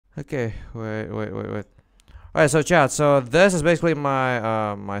Okay, wait. Alright, so chat. So this is basically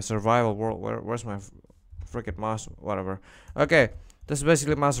my my survival world. Where's my freaking mouse? Whatever. Okay, this is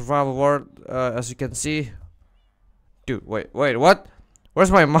basically my survival world. As you can see, dude. Wait. What?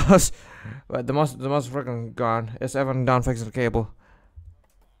 Where's my mouse? Wait, the mouse is freaking gone. Is Evan done fixing the cable?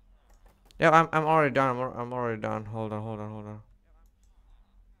 Yeah, I'm already done. I'm already done. Hold on.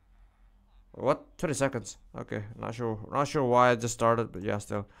 What? 20 seconds. Okay, not sure why I just started, but yeah,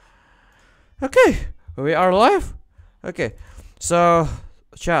 still. Okay, we are live. Okay, so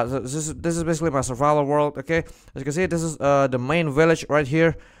chat. This is basically my survival world. Okay, as you can see, this is the main village right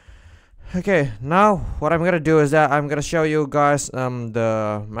here. Okay, now what I'm gonna do is that I'm gonna show you guys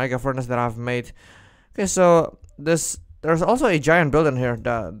the mega furnace that I've made. Okay, so there's also a giant building here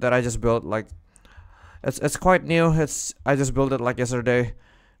that I just built. Like it's quite new. I just built it like yesterday.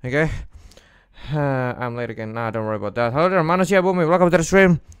 Okay. I'm late again. Nah, don't worry about that. Hello there, Manusia Bumi. Welcome to the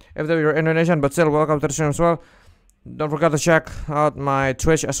stream. If though you're Indonesian, but still welcome to the stream as well. Don't forget to check out my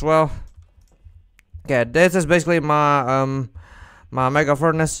Twitch as well. Okay, this is basically my my mega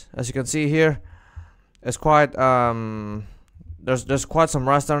furnace. As you can see here, it's quite there's quite some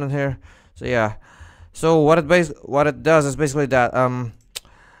rust down in here. So yeah. So what it does is basically that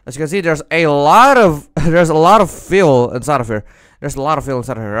as you can see, there's a lot of fuel inside of here. There's a lot of fuel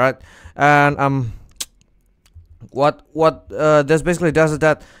inside of here, right? And what this basically does is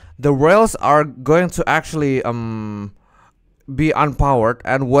that the rails are going to actually be unpowered,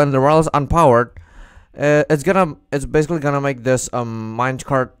 and when the rails unpowered, it's basically gonna make this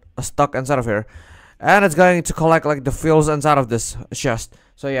minecart stuck inside of here, and it's going to collect like the fuels inside of this chest.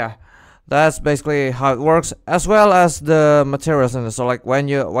 So yeah, that's basically how it works, as well as the materials in it. So like when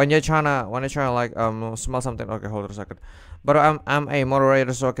you're trying to like smell something. Okay, hold on a second. But I'm a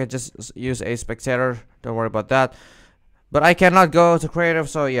moderator, so I can just use a spectator. Don't worry about that. But I cannot go to creative,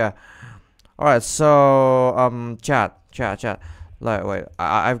 so yeah. Alright, so chat. Like wait,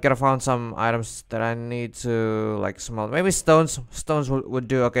 I've gotta find some items that I need to like smell. Maybe stones would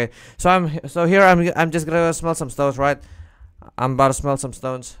do. Okay, so here I'm just gonna smell some stones, right? I'm about to smell some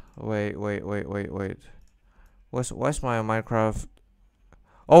stones. Wait. Where's my Minecraft?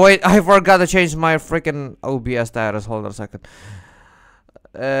 Oh wait, I forgot to change my freaking OBS status. Hold on a second.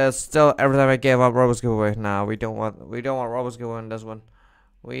 Still, every time I gave up Robots giveaway. Nah, we don't want Robots giveaway in this one.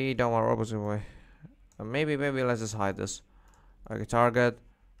 We don't want Robots giveaway. Maybe let's just hide this. Okay, target.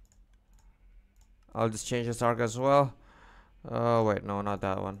 I'll just change the target as well. Oh wait, no, not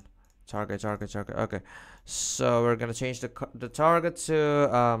that one. Target. Okay, so we're gonna change the target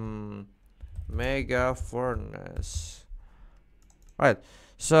to mega furnace. All right.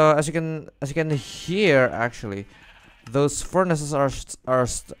 So as you can hear, actually, those furnaces are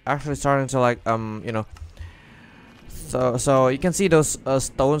actually starting to like you know. So you can see those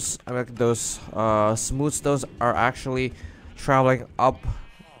stones, I mean, those smooth stones are actually traveling up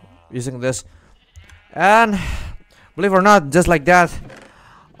using this, and believe it or not, just like that,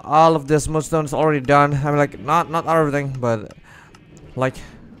 all of the smooth stones already done. I mean, like not everything, but like,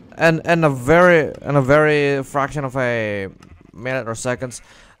 and a very fraction of a minute or seconds,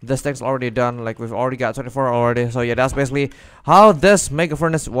 this thing's already done. Like we've already got 24 already. So yeah, that's basically how this mega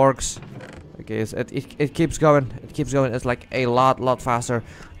furnace works. Okay, so it keeps going. It's like a lot faster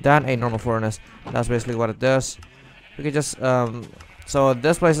than a normal furnace. That's basically what it does. We can just so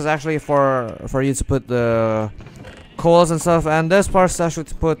this place is actually for you to put the coals and stuff, and this part is actually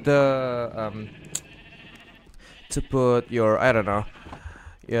to put the to put your, I don't know,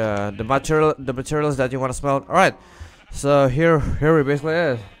 yeah, the materials that you want to smelt. All right. So here we basically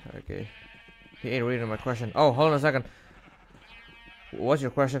is. Okay, he ain't reading my question. Oh, hold on a second. What's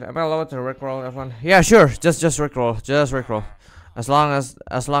your question? Am I allowed to rickroll everyone? Yeah, sure. Just rickroll. Just rickroll. As long as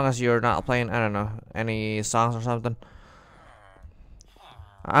you're not playing, I don't know, any songs or something.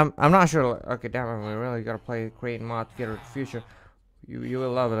 I'm not sure. Okay, damn it, we really gotta play create mod to get a future. You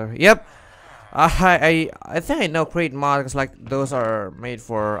will love it. Yep. I think I know create mod because like those are made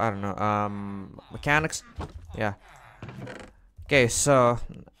for, I don't know, mechanics. Yeah. Okay, so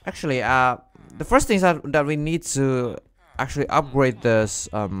actually the first things that we need to actually upgrade this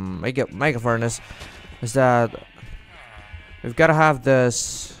mega furnace is that we've got to have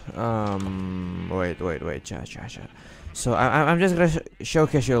this wait, chat. So I'm just gonna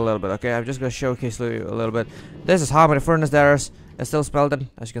showcase you a little bit. Okay, I'm just gonna showcase you a little bit. This is how many furnace there is. It's still spelled,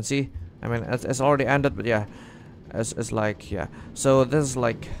 as you can see. I mean, it's already ended, but yeah, it's like, yeah. So this is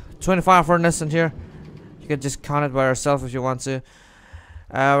like 25 furnace in here. You can just count it by yourself if you want to.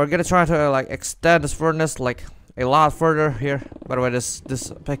 We're gonna try to like extend this furnace like a lot further here. By the way, this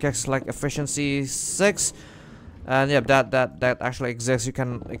pickaxe is like efficiency 6, And yeah, that actually exists. You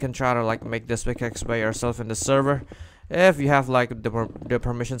can try to like make this pickaxe by yourself in the server, if you have like the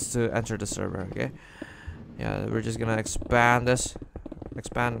permissions to enter the server. Okay. Yeah, we're just gonna expand this.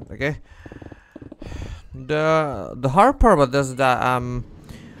 Expand. Okay. The hard part about this is that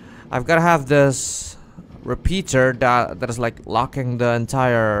I've gotta have this repeater that is like locking the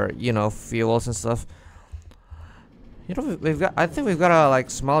entire, you know, fuels and stuff. You know, we've got. I think we've gotta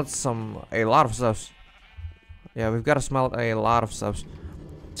like smelt a lot of stuff. Yeah, we've gotta smelt a lot of stuff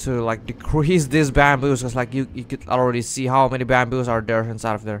to like decrease these bamboos, because like you could already see how many bamboos are there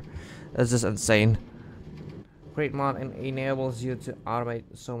inside of there. It's just insane. Great mod enables you to automate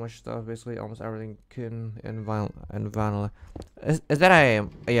so much stuff. Basically, almost everything can in vanilla. Is that a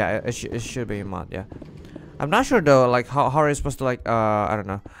yeah? It should be a mod. Yeah, I'm not sure though. Like how are you supposed to like I don't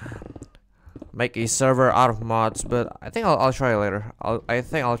know, make a server out of mods? But I think I'll try it later. I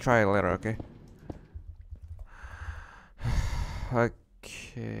think I'll try it later. Okay.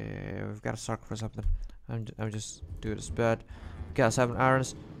 Okay, we've got to start for something. I'm just doing this bed. Got 7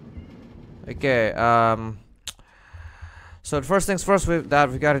 irons. Okay. So the first things first that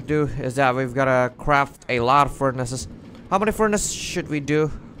we gotta do is that we've gotta craft a lot of furnaces. How many furnaces should we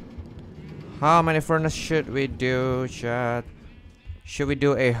do? How many furnaces should we do, chat? Should we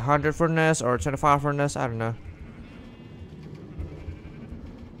do 100 furnace or 25 furnace? I don't know.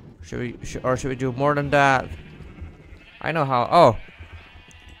 Should we do more than that? I know how. Oh,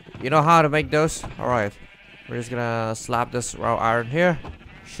 you know how to make those? All right. We're just gonna slap this raw iron here.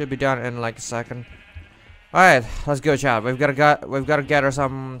 Should be done in like a second. Alright, let's go, chat. We've gotta gather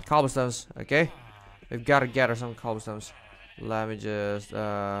some cobblestones, okay? We've gotta gather some cobblestones. Let me just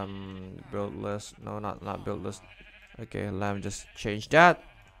build list. No, not build list. Okay, let me just change that.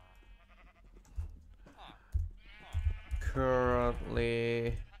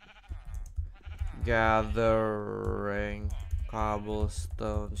 Currently gathering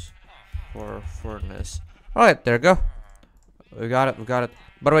cobblestones for furnace. Alright, there we go. We got it.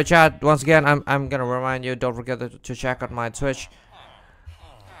 By the way, chat, once again, I'm gonna remind you, don't forget to check out my Twitch.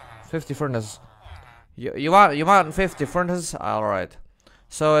 50 furnaces. You want 50 furnaces? Alright.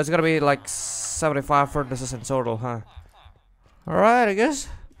 So it's gonna be like 75 furnaces in total, huh? Alright, I guess.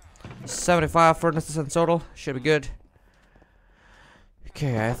 75 furnaces in total. Should be good.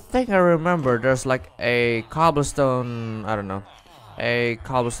 Okay, I think I remember there's like a cobblestone, I don't know. A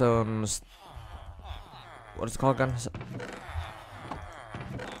cobblestone what is it called again?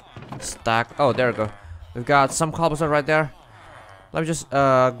 Stack. Oh, there we go. We've got some cobblestone right there. Let me just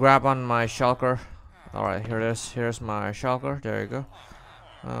grab on my shulker. Alright, here it is. Here's my shulker. There you go.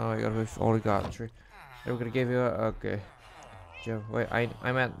 Oh my god, we've only got 3. We're gonna give you a okay. Wait,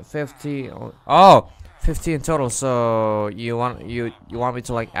 I meant 50. Oh, 50 in total. So you want me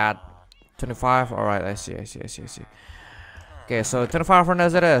to like add 25? Alright, I see. Okay, so 25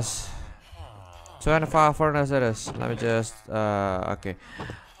 furnace it is. 25 furnace it is. Let me just okay.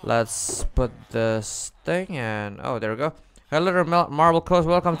 Let's put this thing and oh, there we go. Hello, Marble Coast.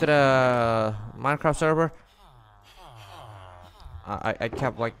 Welcome to the Minecraft server. I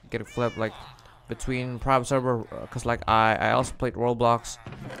kept like getting flipped like between private server because like I also played Roblox.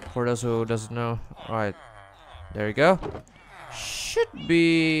 For those who doesn't know, alright, there you go. Should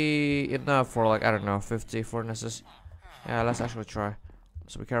be enough for like I don't know 50 furnaces. Yeah, let's actually try.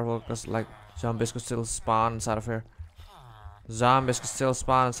 So be careful because like zombies could still spawn inside of here. Zombies can still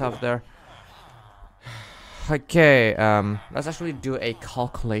spawn inside of there. Okay, let's actually do a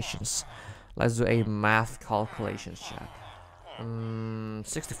calculations. Let's do a math calculations, chat.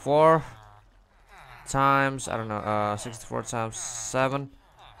 64 times I don't know 64 times 7.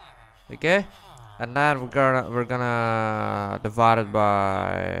 Okay, and then we're gonna divide it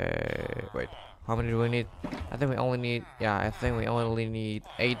by wait, how many do we need? I think we only need I think we only need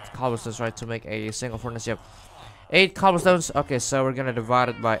 8 cobblestones, right, to make a single furnace. Yep, 8 cobblestones. Okay, so we're gonna divide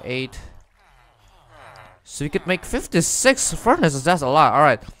it by 8. So we could make 56 furnaces. That's a lot. All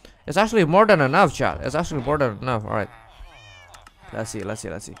right, it's actually more than enough, chat. It's actually more than enough. All right, let's see.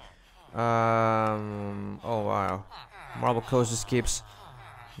 Oh wow, Marble Coast just keeps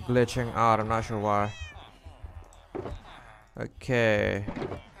glitching out. I'm not sure why. Okay,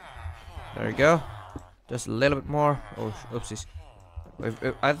 there we go. Just a little bit more. Oh, oopsies.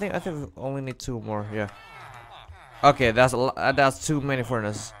 I think we only need 2 more. Yeah. Okay, that's too many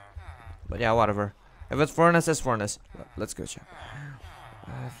furnaces. But yeah, whatever. If it's furnace, it's furnace. Let's go, chat.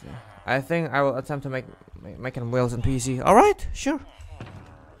 I think I will attempt to making wheels in PC. All right, sure.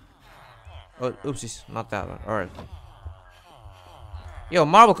 Oh, oopsies, not that one. All right. Yo,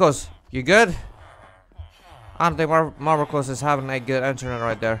 Marble Coast, you good? I don't think Marble Coast is having a good internet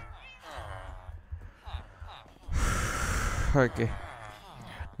right there. Okay.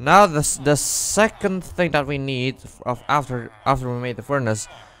 Now the second thing that we need after we made the furnace.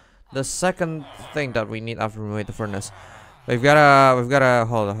 The second thing that we need after we made the furnace. We've gotta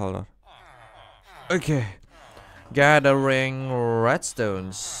hold on. Okay. Gathering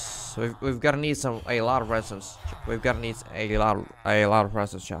redstones. We've gotta need a lot of redstones. We've gotta need a lot of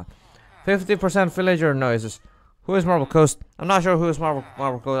redstones, chat. 50% villager noises. Who is Marble Coast? I'm not sure who is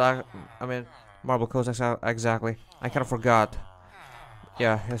Marble Coast. I mean Marble Coast exactly. I kind of forgot.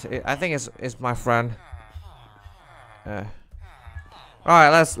 Yeah, I think it's my friend.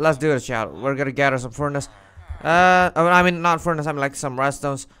 Alright, let's do it, chat. We're gonna gather some furnace. I mean not furnace. I mean like some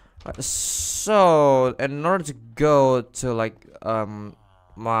redstones. So in order to go to like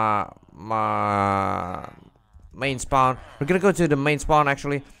my main spawn, we're gonna go to the main spawn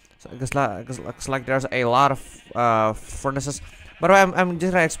actually. So, looks like there's a lot of furnaces. But I'm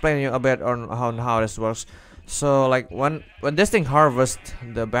just gonna explain you a bit on how this works. So like when this thing harvests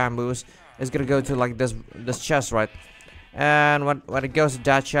the bamboos, it's gonna go to like this chest, right? And when it goes to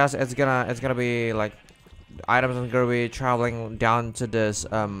that chest, it's gonna be like items are gonna be traveling down to this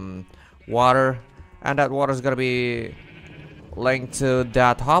water, and that water is gonna be linked to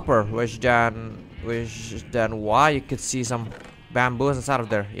that hopper, which then why you could see some bamboos inside of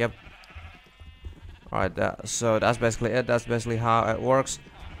there. Yep. Alright, so that's basically it. That's basically how it works.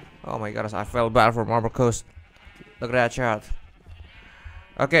 Oh my goodness, I felt bad for Marble Coast. Look at that, chat.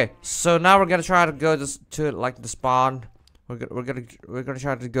 Okay, so now we're gonna try to go to like the spawn. We're gonna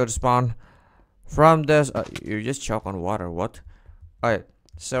try to go to spawn from this. You just choke on water. What? Alright,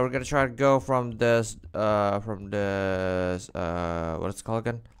 so we're gonna try to go from this what it's called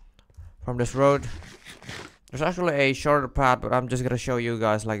again? From this road. There's actually a shorter path, but I'm just gonna show you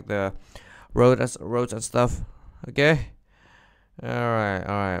guys like the roads and stuff. Okay.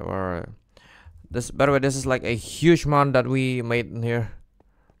 Alright. This, by the way, this is like a huge mountain that we made in here.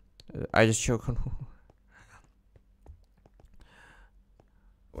 I just choked on.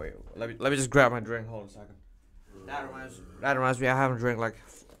 Wait, let me just grab my drink. Hold on a second. That reminds me. I haven't drank like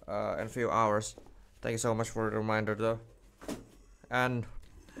in a few hours. Thank you so much for the reminder, though. And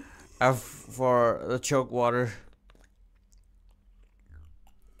for the choke water.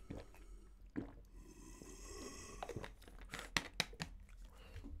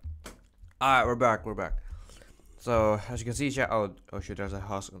 Alright, we're back. So as you can see, chat. Oh shit, there's a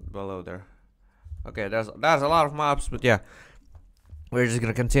house below there. Okay, there's a lot of mobs, but yeah, we're just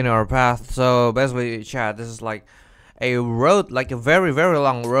gonna continue our path. So basically, chat, this is like a road, like a very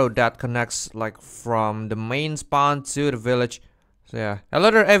long road that connects like from the main spawn to the village. So yeah, hello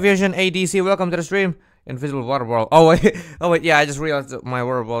there, Aviation ADC. Welcome to the stream. Invisible water ball. Oh wait, yeah, I just realized that my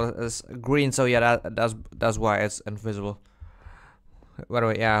water ball is green. So yeah, that's why it's invisible. By the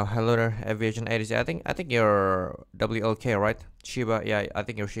way, yeah, hello there, Aviation ADC. I think you're WLK, right? Shiba, yeah, I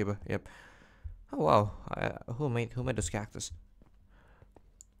think you're Shiba. Yep. Oh wow, who made this cactus?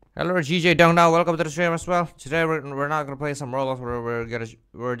 Hello, GJ Down now. Welcome to the stream as well. Today we're not gonna play some Roblox.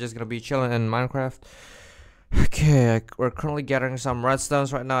 We're just gonna be chilling in Minecraft. Okay, we're currently gathering some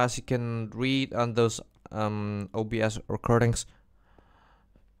redstones right now, as you can read on those OBS recordings.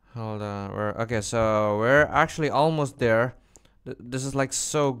 Hold on. Okay, so we're actually almost there. This is like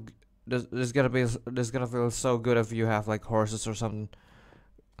so. This is gonna feel so good if you have like horses or something.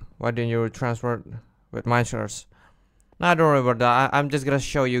 Why didn't you transport with mineshafters? Nah, don't worry about that. I'm just gonna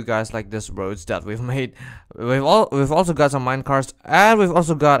show you guys like this roads that we've made. We've also got some minecars, and we've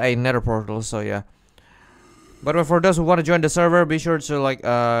also got a nether portal. So yeah. But for those who want to join the server, be sure to like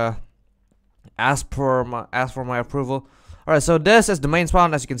ask for my approval. All right, so this is the main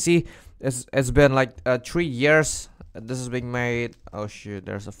spawn. As you can see, it's been like 3 years. This is being made. Oh shoot,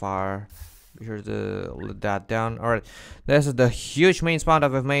 there's a fire. Be sure to let that down. Alright, this is the huge main spawn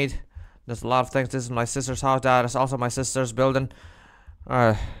that we've made. There's a lot of things. This is my sister's house. That is also my sister's building.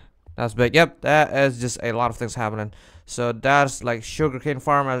 Alright, that's big. Yep, that is just a lot of things happening. So that's like sugarcane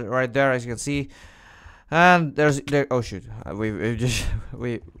farm right there, as you can see. And oh shoot,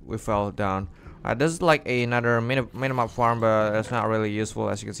 we fell down. This is like another minimap farm, but it's not really useful.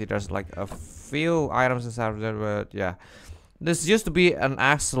 As you can see, there's like a few items inside of there, but yeah, this used to be an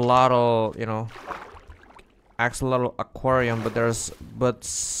axolotl, axolotl aquarium, but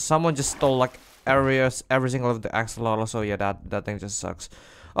someone just stole like every single of the axolotl. So yeah, that thing just sucks.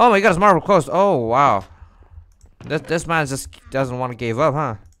 Oh my god, it's Marble Coast. Oh wow, this man just doesn't want to give up,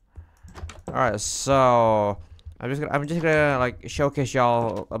 huh? All right, so I'm just gonna like showcase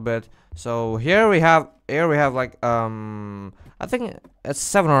y'all a bit. So here we have like I think it's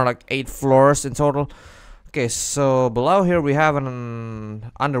 7 or like 8 floors in total. Okay, so below here we have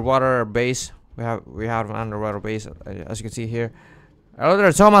an underwater base we have an underwater base, as you can see here. Hello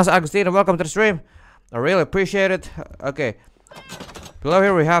there, Thomas Agostino. Welcome to the stream. I really appreciate it. Okay. Below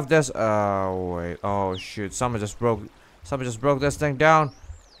here we have this. Wait. Oh shoot! Someone just broke this thing down.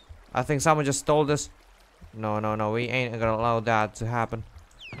 I think someone just stole this. No, no, no. We ain't gonna allow that to happen.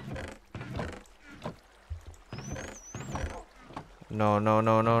 No, no,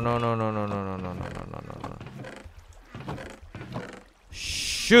 no, no, no, no, no, no, no, no, no, no, no, no, no.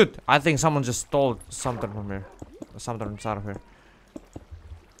 Shoot! I think someone just stole something from here. Something inside of here.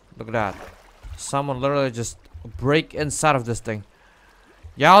 Look at that. Someone literally just break inside of this thing.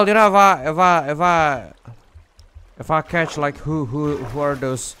 Y'all, you know, if I catch like who are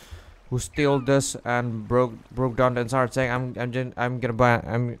those who steal this and broke down the entire thing, I'm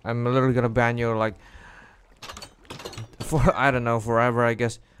literally gonna ban you like for I don't know, forever, I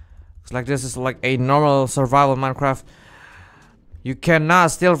guess. It's like this is like a normal survival Minecraft. You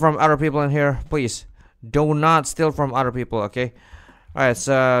cannot steal from other people in here, please. Do not steal from other people, okay? Alright,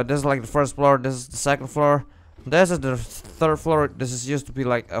 so this is like the first floor, this is the second floor, this is the third floor. This is used to be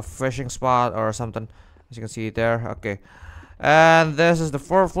like a fishing spot or something, as you can see there, okay. And this is the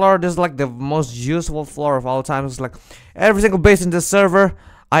fourth floor. This is like the most useful floor of all time. It's like every single base in this server,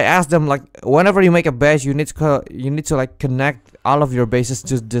 I asked them like whenever you make a base, you need to like connect all of your bases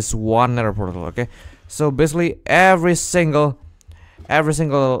to this one nether portal, okay? So basically every single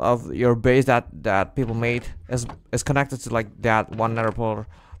of your base that people made is connected to like that one nether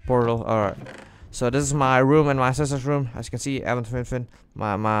portal. Alright. So this is my room and my sister's room. As you can see, Evan Finfin.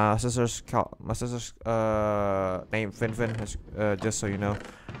 My sister's name Finfin. Just so you know.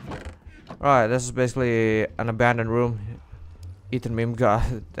 Alright, this is basically an abandoned room. Ethan meme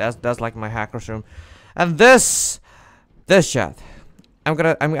god. That's like my hacker's room. And this chat. I'm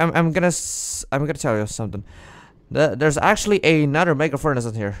gonna tell you something. There's actually another mega furnace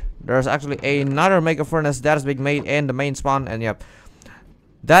in here. There's actually another mega furnace that is being made in the main spawn, and yep,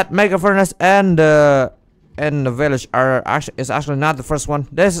 that mega furnace and the village is actually not the first one.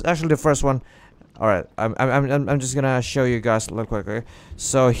 This is actually the first one. All right, I'm just gonna show you guys a little quick. Okay,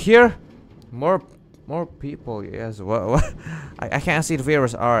 so here, more people. Yes, what? I can't see the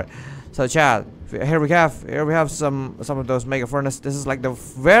viewers. All right, so chat. Here we have some of those mega furnace. This is like the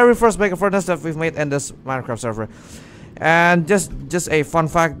very first mega furnace that we've made in this Minecraft server. And just a fun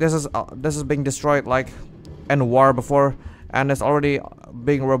fact, this is being destroyed like in war before, and it's already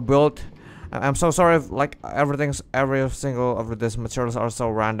being rebuilt. I'm so sorry if like every single of this materials are so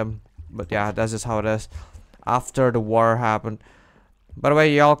random, but yeah, that's just how it is after the war happened. By the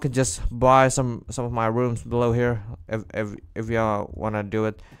way, y'all could just buy some of my rooms below here if y'all wanna do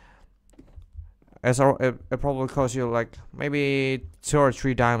it. It probably costs you like maybe 2 or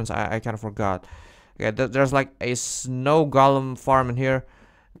 3 diamonds. I kind of forgot. Okay, there's like a snow golem farm in here,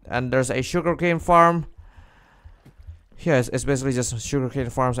 and there's a sugarcane farm. Yeah, it's basically just sugarcane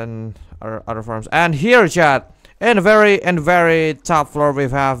farms and other farms. And here, chat, in the very top floor, we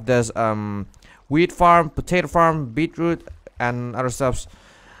have this wheat farm, potato farm, beetroot, and other stuffs.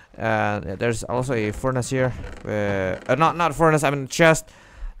 And there's also a furnace here. Not furnace. I mean chest.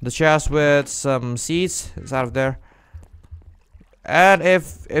 The chest with some seeds inside of there. And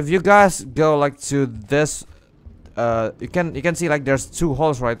if you guys go like to this, you can see like there's 2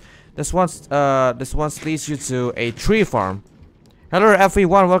 holes, right? This one leads you to a tree farm. Hello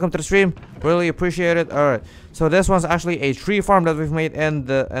FE1, welcome to the stream. Really appreciate it. All right, so this one's actually a tree farm that we've made in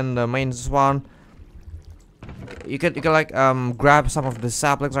the main spawn. You can like grab some of the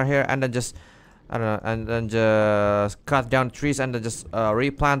saplings right here and then just I don't know, and then just cut down the trees and then just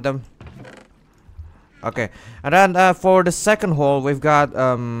replant them. Okay, and then for the second hole, we've got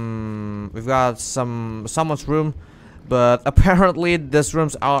someone's room, but apparently this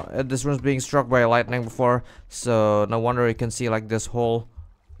room's being struck by lightning before, so no wonder you can see like this hole.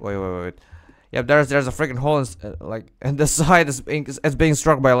 Wait. Yeah, there's a freaking hole like and the side is being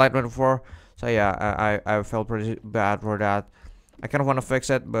struck by lightning before. So yeah, I felt pretty bad for that. I kind of want to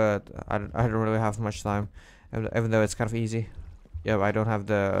fix it, but I don't really have much time, even though it's kind of easy. Yeah, I don't have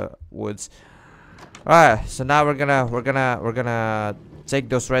the woods. Alright, so now we're gonna take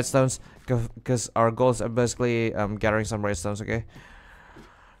those redstones because our goals are basically gathering some redstones. Okay.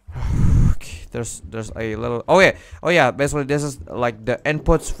 Okay, there's a little. Oh yeah. Basically, this is like the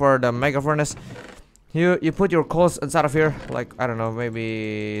inputs for the mega furnace. You put your coals inside of here, like I don't know,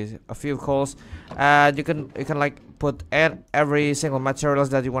 maybe a few coals, and you can like put every single materials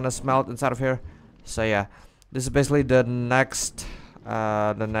that you want to smelt inside of here. So yeah, this is basically the next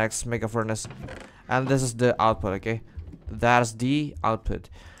mega furnace, and this is the output. Okay, that's the output.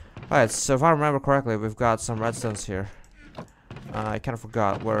 Alright, so if I remember correctly, we've got some redstones here. I kind of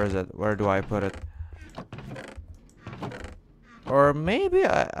forgot. Where is it? Where do I put it? Or maybe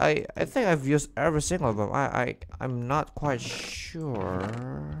I think I've used every single of them. I'm not quite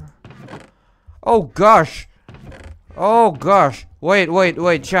sure. Oh gosh. Oh gosh.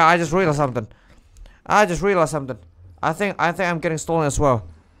 Wait, chat, I just realized something. I think I'm getting stolen as well.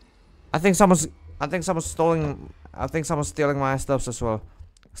 I think someone's stealing my stuffs as well.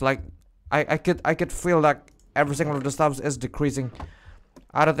 It's like I could feel that every single of the stuffs is decreasing.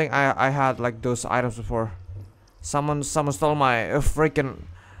 I don't think I had like those items before. Someone stole my freaking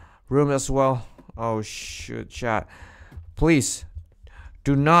room as well. Oh shoot, chat. Please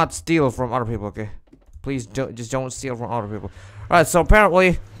do not steal from other people, okay? Please just don't steal from other people. Alright, so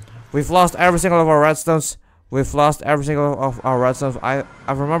apparently we've lost every single of our redstones. We've lost every single of our redstones. I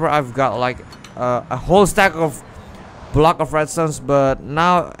remember I've got like a whole stack of block of redstones, but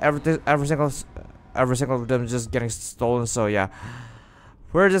now every single of them is just getting stolen. So yeah,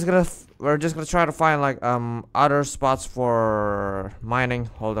 we're just gonna try to find like other spots for mining.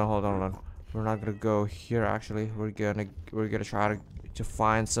 Hold on. We're not gonna go here actually. We're gonna try to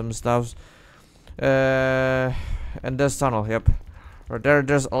find some stuff. In this tunnel. Yep.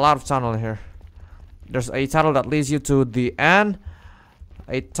 There's a lot of tunnel in here. There's a tunnel that leads you to the end.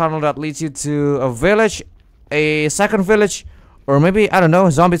 A tunnel that leads you to a village, a second village, or maybe I don't know,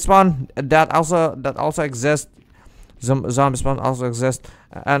 zombie spawn that also exists. Zombie spawn also exists,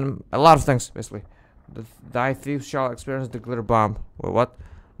 and a lot of things basically. The thief shall experience the glitter bomb. Wait, what?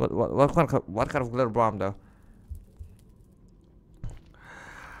 What kind of glitter bomb though?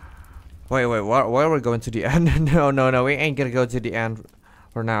 Wait, where are we going to the end? No, we ain't gonna go to the end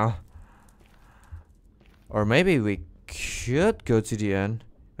for now. Or maybe we could go to the end.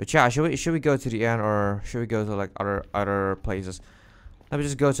 But yeah, should we go to the end, or should we go to like other places? Let me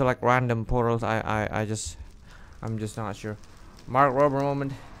just go to like random portals. I'm just not sure. Mark Rober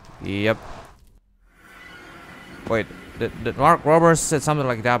moment. Yep. Wait, did Mark Rober said something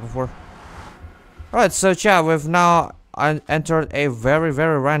like that before? Alright, so chat, we've now entered a very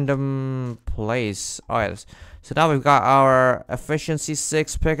random place. Alright, so now we've got our efficiency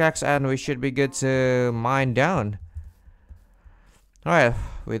 6 pickaxe, and we should be good to mine down. Alright,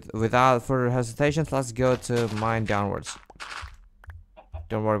 without further hesitations, let's go to mine downwards.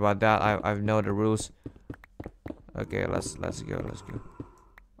 Don't worry about that. I know the rules. Okay, let's go.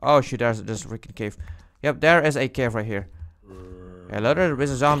 Oh shoot, there's a freaking cave. Yep, there is a cave right here. Hello there,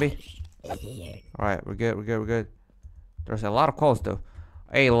 there's a zombie. Alright, we're good. There's a lot of coals though.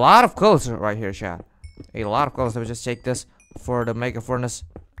 A lot of coals right here, chat. A lot of coals. Let me just take this for the mega furnace.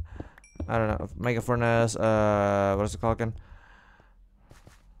 I don't know, mega furnace. What is it called again?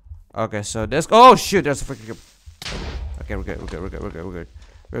 Okay, so this. Oh shoot, there's a freaking. Okay, we're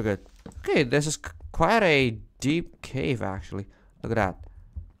good. Okay, this is quite a deep cave actually. Look at that.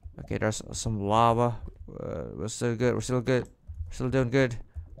 Okay, there's some lava. We're still good. We're still doing good.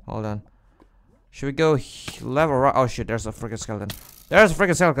 Hold on. Should we go level right? Oh shit, there's a freaking skeleton. There's a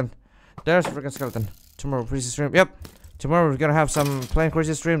freaking skeleton. Tomorrow, crazy stream. Yep. Tomorrow we're gonna have some plain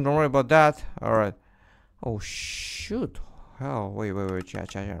crazy stream. Don't worry about that. Alright. Oh shoot. Oh, wait.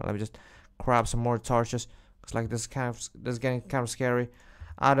 Chat. Let me just grab some more torches. Looks like this is getting kind of scary.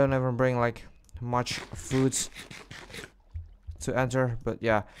 I don't even bring like much foods to enter, but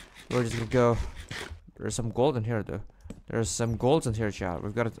yeah, we're just gonna go. There's some gold in here though. There's some gold in here, chat.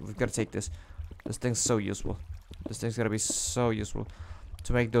 We've got to take this. This thing's so useful. This thing's gonna be so useful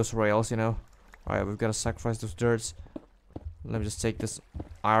to make those rails, you know. Alright, we've got to sacrifice those dirts. Let me just take this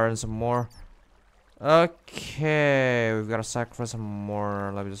iron some more. Okay, we've got to sacrifice some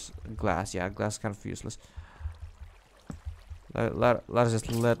more. Let me just glass. Yeah, glass is kind of useless. Let's just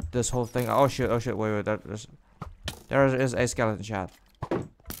let this whole thing. Oh shit! Wait. There is a skeleton, chat.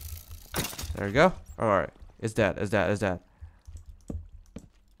 There we go. Alright, it's dead.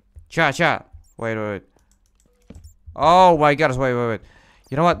 Chat. Wait. Oh my god! Wait.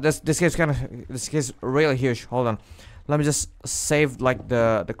 You know what? This cave's really huge. Hold on. Let me just save like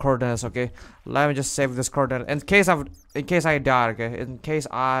the coordinates, okay? Let me just save this coordinate in case I died, okay? In case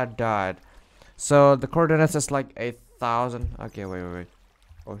I died. So the coordinates is like 1,000. Okay, wait.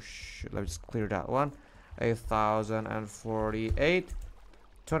 Oh shit, let me just clear that one. 1,048,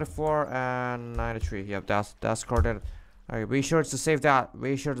 24, and 93. Yep, that's coordinate. Okay, be sure to save that.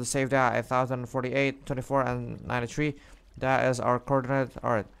 1,048, 24, and 93. That is our coordinate.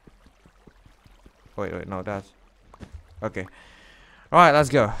 Alright. Wait, no, that's okay. Alright, let's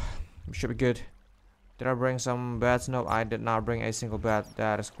go. We should be good. Did I bring some beds? No, I did not bring a single bed.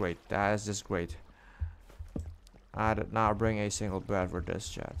 That is great. That is just great. I did not bring a single bed for this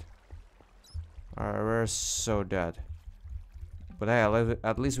chat. Alright, we're so dead. But hey,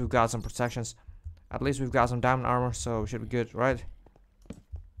 at least we've got some protections. At least we've got some diamond armor, so we should be good, right?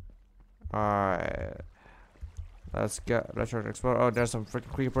 Alright. Let's try to explore. Oh, there's some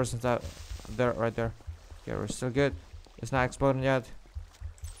freaking creepers and that there, right there. Yeah, we're still good. It's not exploding yet.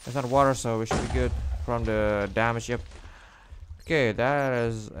 It's not water, so we should be good from the damage. Yep. Okay,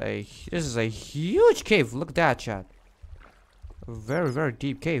 this is a huge cave. Look at that, chat. A very, very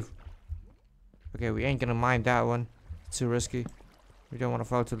deep cave. Okay, we ain't gonna mine that one. It's too risky. We don't want to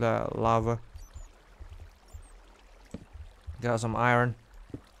fall to the lava. Got some iron.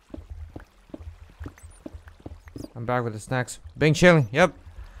 I'm back with the snacks. Bing chilling. Yep.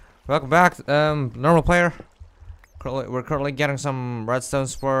 Welcome back, normal player. We're currently getting some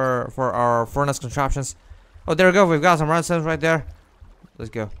redstones for our furnace contraptions. Oh, there we go. We've got some redstones right there. Let's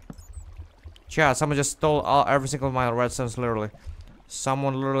go. Chat, someone just stole every single of my redstones, literally.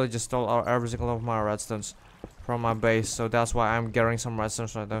 Someone literally just stole every single of my redstones from my base. So that's why I'm getting some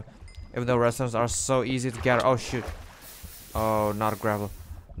redstones right now. Even though redstones are so easy to get. Oh, shoot. Oh, not a gravel.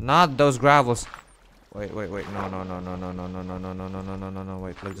 Not those gravels. Wait. No.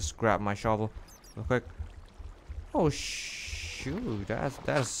 Wait, let me just grab my shovel real quick. Oh, shoot.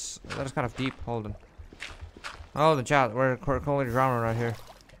 That's kind of deep. Hold on, chat. We're currently drowning right here.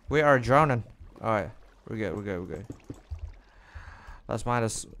 We are drowning. Alright. We're good. Let's mine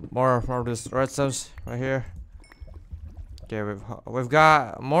this more of this redstones right here. Okay, we've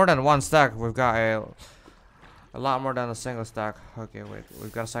got more than one stack. We've got a lot more than a single stack. Okay, wait.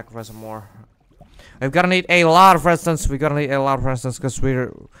 We've got to sacrifice some more. We've got to need a lot of redstones. Because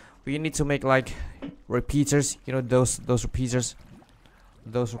we need to make like repeaters. You know those repeaters.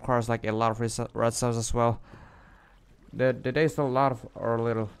 Those requires like a lot of redstones as well. Did they still a lot of or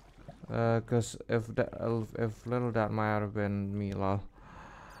little? Because if little, that might have been me, lol.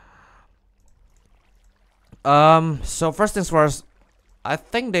 So first things first, I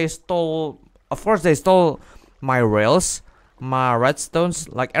think they stole. Of course, they stole my rails, my redstones,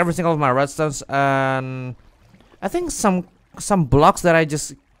 like every single of my redstones, and I think some blocks that I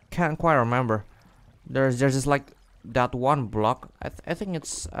just can't quite remember. There's just like that one block. I think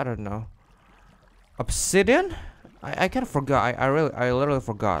it's, I don't know, obsidian. I kind of forgot. I literally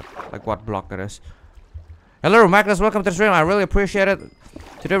forgot like what block it is. Hello, Magnus. Welcome to the stream. I really appreciate it.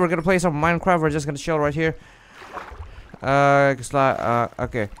 Today we're gonna play some Minecraft. We're just gonna chill right here.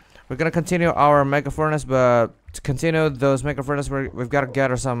 Okay. We're gonna continue our mega furnace, but to continue those mega furnace, we've got to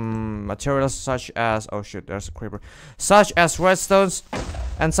gather some materials such as, oh shit, there's a creeper, such as redstones,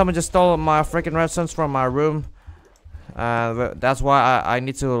 and someone just stole my freaking redstones from my room. That's why I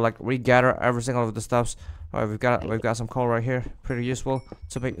need to like regather every single of the stuffs. Alright, we've got some coal right here, pretty useful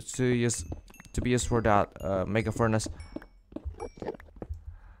to be used for that mega furnace.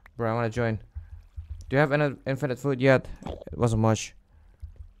 Bro, I want to join. Do you have any infinite food yet? It wasn't much.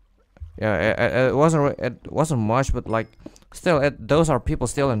 Yeah, it wasn't much, but like still, those are people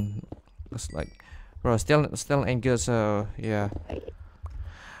stealing. It's like, bro, still ain't good. So yeah,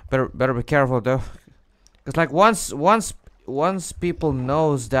 better be careful though, cause like once people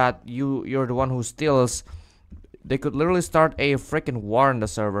knows that you're the one who steals, they could literally start a freaking war in the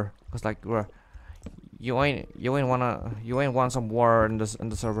server. Cause like, bro, you ain't want some war in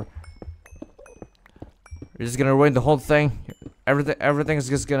the server. You're just gonna ruin the whole thing. Everything is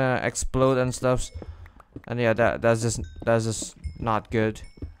just gonna explode and stuff. And yeah, that's just not good.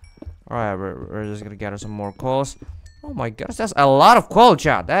 Alright, we're just gonna gather some more coals. Oh my gosh, that's a lot of coal,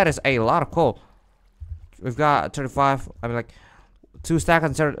 chat. That is a lot of coal. We've got 35. I mean, like 2 stacks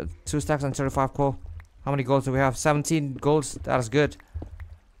and 35 coal. How many golds do we have? 17 golds. That is good.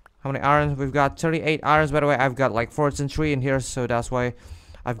 How many irons? We've got 38 irons. By the way, I've got like 43 in here, so that's why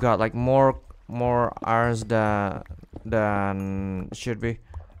I've got like more irons than should be.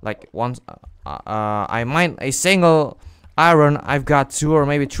 Like once I mine a single iron, I've got 2 or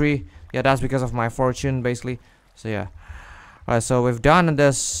maybe 3. Yeah, that's because of my fortune, basically. So yeah. Alright, so we've done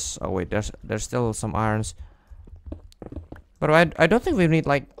this. Oh wait, there's still some irons. But I don't think we need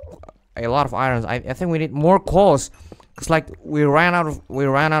like a lot of irons. I think we need more coals. Cause like we ran out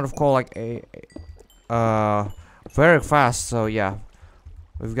of coal like very fast. So yeah,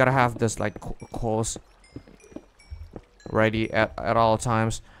 we've got to have this like coals ready at all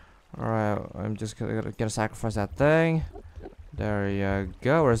times. Alright, I'm just gonna sacrifice that thing. There you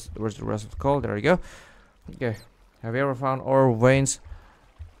go. Where's the rest of the coal? There you go. Okay. Have you ever found ore veins?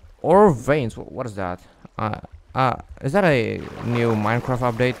 Ore veins? What is that? Is that a new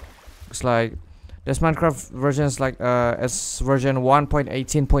Minecraft update? It's like this Minecraft version is like it's version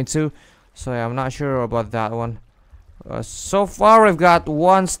 1.18.2. So yeah, I'm not sure about that one. So far we've got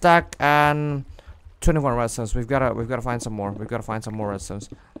 1 stack and 21 redstones. We've gotta find some more. We've gotta find some more redstones.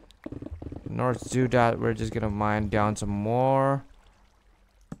 In order to do that, we're just gonna mine down some more.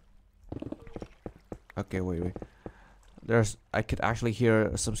 Okay, wait. I could actually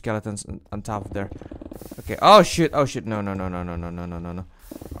hear some skeletons on top of there. Okay. Oh shit. No.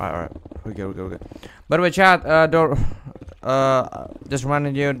 Alright. We're good. By the way, chat, just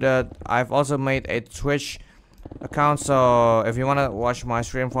reminding you that I've also made a Twitch account, so if you wanna watch my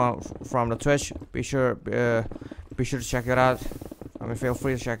stream from the Twitch, be sure to check it out. I mean, feel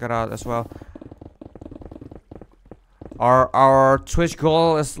free to check it out as well. Our Twitch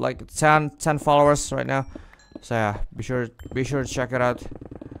goal is like 10 followers right now. So yeah, be sure to check it out.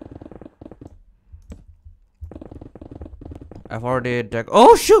 I've already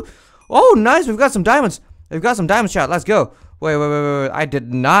oh shoot! Oh nice, we've got some diamonds. We've got some diamonds, chat. Let's go. Wait. I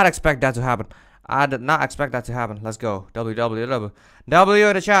did not expect that to happen. Let's go. W in the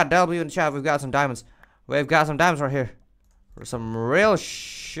chat. We've got some diamonds. We've got some diamonds right here. Some real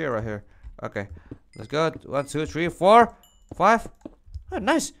shit right here. Okay. Let's go. 1, 2, 3, 4, 5. Oh,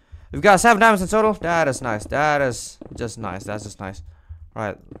 nice. We've got 7 diamonds in total. That is nice. That is just nice. That's just nice.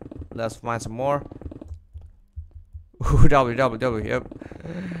 Alright. Let's find some more. Ooh, W. Yep.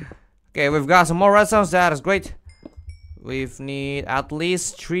 Okay, we've got some more redstones. That is great. We need at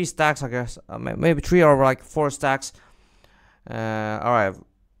least 3 stacks, I guess. Maybe 3 or like 4 stacks. Alright.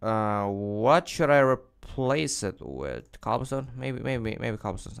 What should I replace it with? Cobblestone? Maybe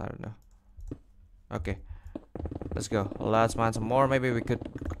cobblestones. I don't know. Okay. Let's go. Let's mine some more. Maybe we could.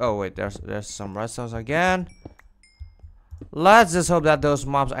 Oh wait, there's some redstones again. Let's just hope that those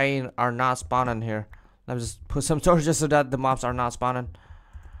mobs are not spawning here. Let's just put some torches so that the mobs are not spawning.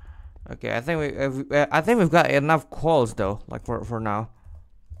 Okay, I think we've got enough coals though, like for now.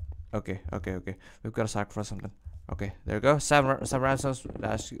 Okay. We've got to sacrifice something. Okay, there we go. 7 redstones.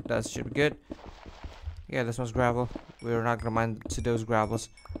 That should be good. Yeah, this one's gravel. We're not gonna mine to those gravels.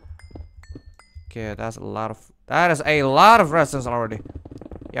 Okay, that is a lot of redstones already.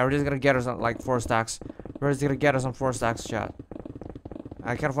 Yeah, we're just gonna get us like 4 stacks. Chat.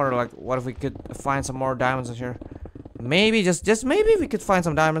 I kind of wonder, like, what if we could find some more diamonds in here? Maybe just maybe we could find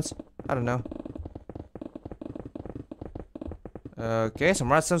some diamonds. I don't know. Okay, some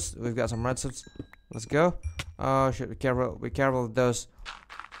redstones. We've got some redstones. Let's go. Oh shit! Be careful with those.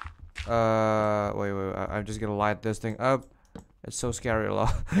 Wait. I'm just gonna light this thing up. It's so scary,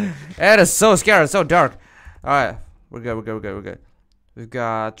 it is so scary. It's so dark. All right, we're good. We've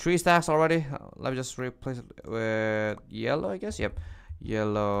got 3 stacks already. Let me just replace it with yellow, I guess. Yep,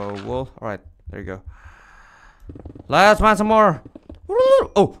 yellow wool. All right, there you go. Let's find some more.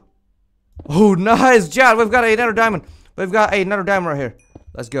 Oh, nice, Chad. We've got another diamond. Right here.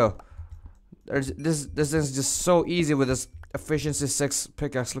 Let's go. This is just so easy with this efficiency 6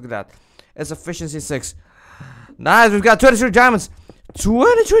 pickaxe. Look at that. It's efficiency 6. Nice. We've got 23 diamonds.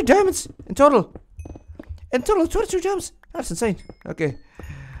 23 diamonds in total. 23 diamonds. That's insane. Okay.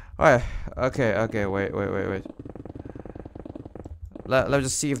 Alright. Okay. Wait. Let's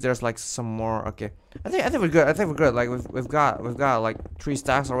just see if there's like some more. Okay. I think we're good. Like we've got like 3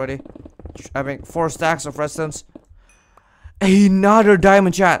 stacks already. I mean 4 stacks of redstones. Another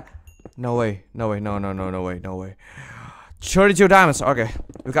diamond, chat. No way. 32 diamonds. Okay.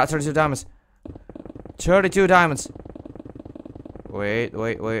 We've got 32 diamonds. 32 diamonds. Wait.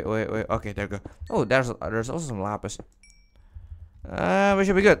 Okay, there we go. Oh, there's also some lapis. We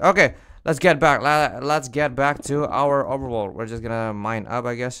should be good. Okay, let's get back. Let's get back to our overworld. We're just gonna mine up,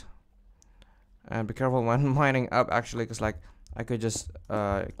 I guess. And be careful when mining up, actually, because like I could just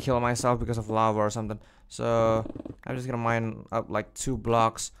kill myself because of lava or something. So I'm just gonna mine up like 2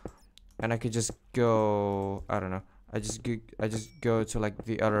 blocks, and I could just go. I don't know. I just go to like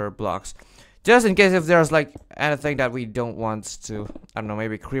the other blocks. Just in case if there's like anything that we don't want to, I don't know,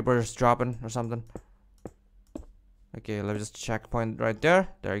 maybe creepers dropping or something. Okay, let's just checkpoint right there.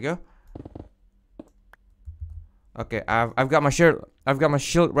 There you go. Okay, I've got my shield. I've got my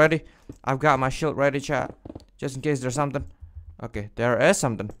shield ready. Chat. Just in case there's something. Okay, there is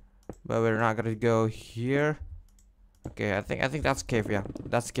something, but we're not gonna go here. Okay, I think that's cave. Yeah,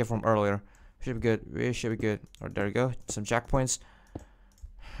 that's the cave from earlier. Should be good. We should be good. Oh, there you go. Some checkpoints.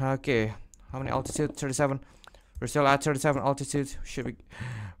 Okay. How many altitude? 37. We're still at 37 altitude. Should be.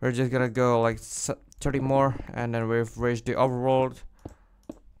 We're just gonna go like 30 more, and then we've reached the overworld.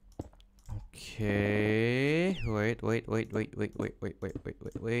 Okay. Wait. There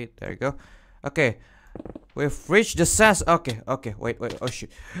you go. Okay. We've reached the sense. Okay. Wait. Oh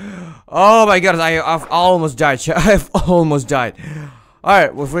shit. Oh my god! I've almost died. I've almost died. All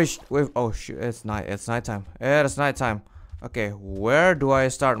right. Oh shoot. It's nighttime. It is nighttime. Okay, where do I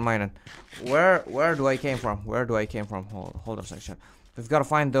start mining? Where do I came from? Where do I came from? Hold on a section. We've got to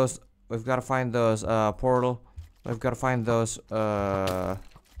find those. We've got to find those portal. We've got to find those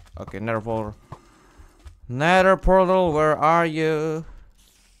okay, nether portal. Nether portal, where are you?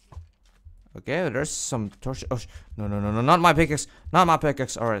 Okay, there's some torch. Oh, no, not my pickaxe. Not my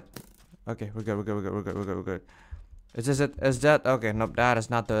pickaxe. All right. Okay, we're good. We're good. Is this it? Is that okay? Nope, that is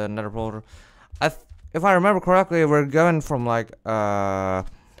not the nether portal. If I remember correctly, we're going from like a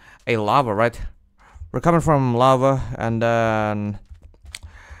lava, right? We're coming from lava, and then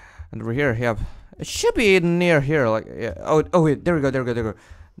we're here. Yep, it should be near here. Like, yeah. Oh wait, there we go.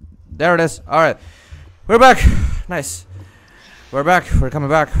 There it is. All right, we're back. Nice. We're back. We're coming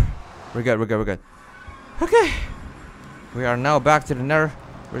back. We're good. Okay, we are now back to the nether.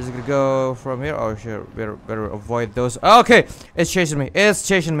 Where's it gonna go from here? Oh shit, better avoid those. Okay, it's chasing me.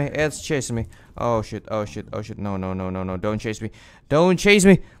 Oh shit. No. Don't chase me.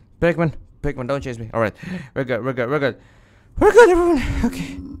 Pikmin, don't chase me. Alright. We're good, everyone.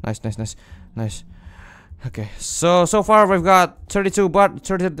 Okay. Nice. Okay. So far we've got 32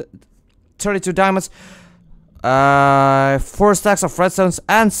 diamonds, 4 stacks of redstones,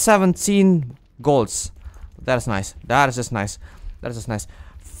 and 17 golds. That is nice. That is just nice.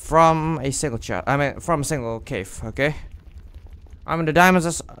 From a single from a single cave, okay? I mean, the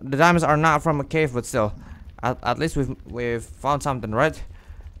diamonds are not from a cave, but still, at least we've found something, right?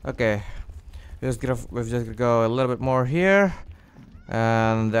 Okay, we've just gonna go a little bit more here,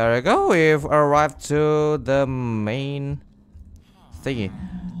 and there we go. We've arrived to the main thingy.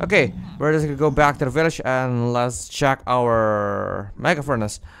 Okay, we're just gonna go back to the village and let's check our mega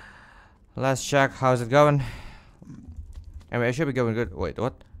furnace. Let's check how's it going. I mean, it should be going good. Wait,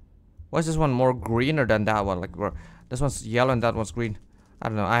 what? Why is this one more greener than that one? Like, this one's yellow and that one's green. I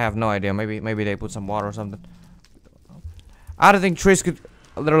don't know. I have no idea. Maybe they put some water or something. I don't think trees could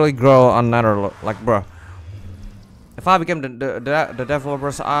literally grow on nether. Like, bro, if I became the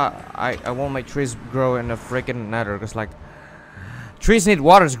developers, I won't make trees grow in the freaking nether. Cause like, trees need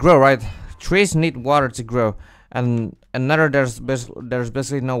water to grow, right? Trees need water to grow, and in nether there's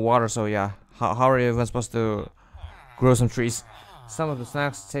basically no water. So yeah, how are you even supposed to grow some trees? Some of the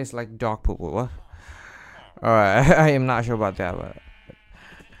snacks taste like dog poop. What? Alright, I am not sure about that, but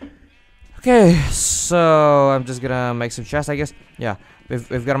okay, so I'm just gonna make some chests, I guess. Yeah,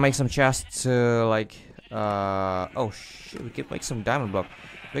 we've gotta make some chests to like oh shit, we could make some diamond block.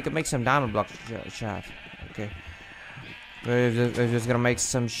 Chat. Okay. We're just gonna make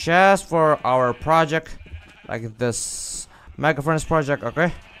some chests for our project. Like this mega furnace project,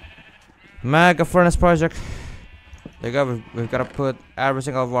 okay? Mega furnace project. There you go. We've got to put every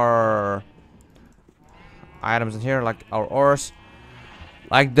single of our items in here, like our ores,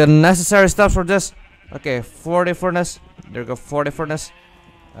 like the necessary stuff for this. Okay, 40 furnace. There you go, 40 furnace.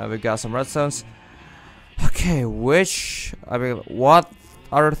 We got some redstones. Okay, what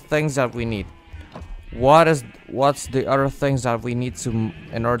other things that we need? What's the other things that we need to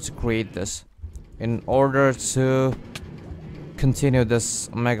in order to create this, in order to continue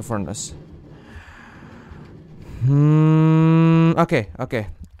this mega furnace? Okay.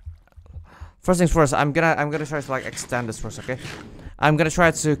 First things first, I'm gonna try to like extend this first, okay? I'm gonna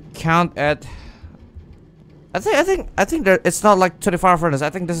try to count at I think that it's not like 25 furnace. I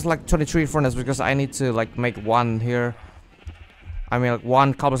think this is like 23 furnace because I need to like make one here. I mean like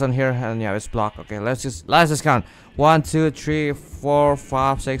one cobblestone here, and yeah, it's block. Okay, let's just count. 1 2 3 4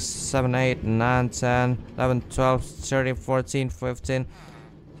 5 6 7 8 9 10 11 12 13 14 15.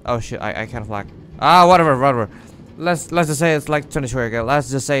 Oh shit, I can't flag. Whatever. Let's just say it's like 23. Okay,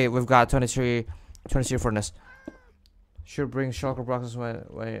 let's just say we've got 23 furnace. Should bring shulker blocks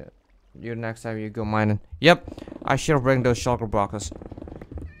when you next time you go mining. Yep, I should bring those shulker blocks.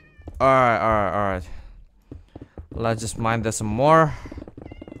 Alright. Let's just mine this some more.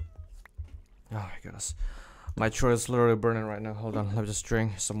 Oh my goodness, my throat is literally burning right now. Hold on, let me just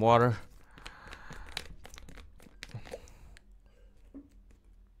drink some water.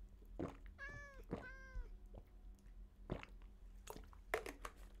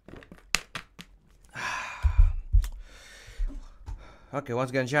 Okay, once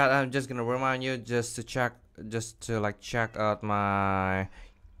again, chat, I'm just gonna remind you just to check out my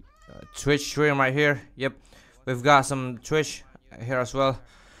Twitch stream right here. Yep, we've got some Twitch here as well.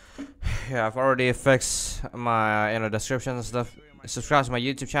 Yeah, I've already fixed my description and stuff. Subscribe to my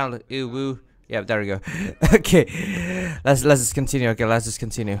YouTube channel. Ew woo. Yeah, there we go. Okay, let's just continue. Okay, let's just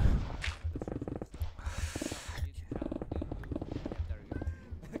continue.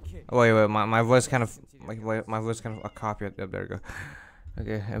 Wait, my voice kind of a copy. Yep, there we go.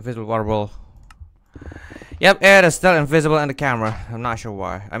 Okay, invisible water ball. Yep, it is still invisible in the camera. I'm not sure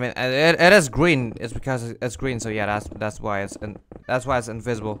why. I mean, it is green. It's because it's green. So yeah, that's why it's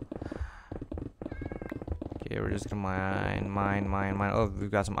invisible. Okay, we're just gonna mine. Oh, we've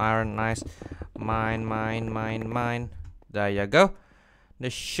got some iron. Nice. Mine. There you go.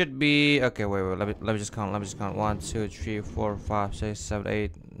 This should be okay. Wait. Let me just count. 1, 2, 3, 4, 5, 6, 7,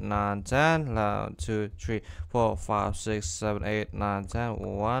 8, 9, 10. 1, 2, 3, 4, 5, 6, 7, 8, 9, 10.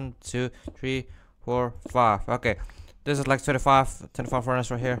 1, 2, 3, 4, 5. Okay, this is like 25 furnace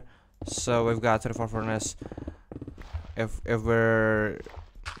right here. So we've got 24 furnace. If we're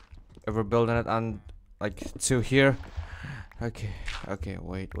building it on like 2 here. Okay.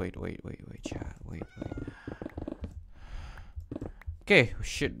 Wait, chat. Wait. Okay, we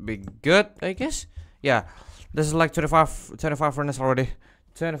should be good, I guess. Yeah, this is like 25 furnace already.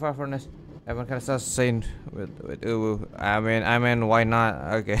 25 furnace. Everyone kind of starts saying with ooh. I mean, why not?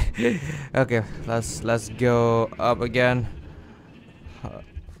 Okay, okay. Let's go up again.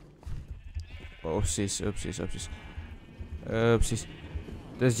 Oopsies.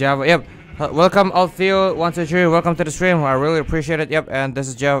 This is Java. Yep. Welcome, Altheo123. Welcome to the stream. I really appreciate it. Yep. And this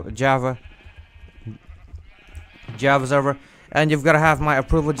is Java server. And you've got to have my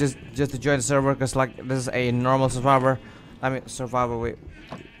approval just to join the server, because like this is a normal survivor. I mean survivor.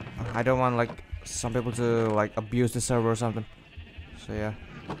 I don't want like some people to like abuse the server or something. So yeah.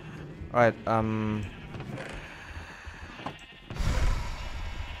 All right.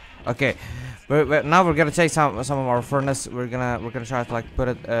 Okay. Now we're gonna take some of our furnace. We're gonna try to like put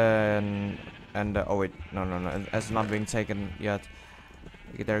it in. And oh wait, no, it's not being taken yet.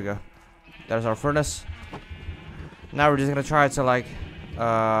 Okay, there we go. There's our furnace. Now we're just gonna try to like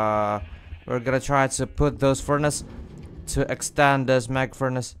we're gonna try to put those furnace to extend this mag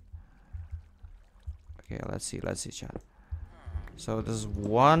furnace. Okay, let's see chat. So this is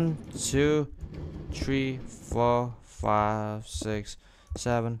 1, 2, 3, 4, 5, 6,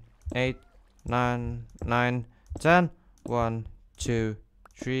 7, 8, 9, 10. 1, 2,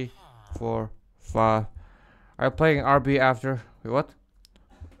 3, 4, 5. Are you playing RB after? Wait,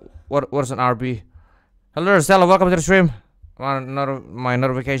 what? What is an RB? Hello, Stella. Welcome to the stream. My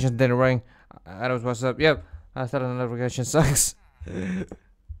notifications didn't ring. I don't know what's up. Yep, I thought the notification sucks.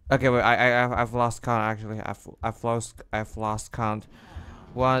 Okay, wait. I've lost count actually. I've lost count.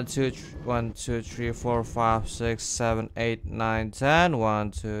 1, 2, 3, 4, 5, 6, 7, 8, 9, 10.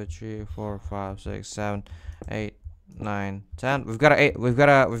 1, 2, 3, 4, 5, 6, 7, 8, 9, 10. We've got 8. We've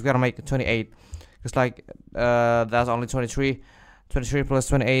got to make 28. Cause like that's only 23. 23 plus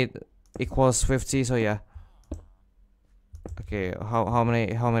 28 equals 50. So yeah. Okay. How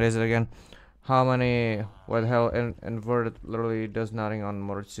many is it again? How many? What the hell? Inverted literally does nothing on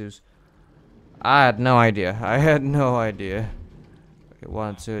motor 2s. I had no idea. Okay,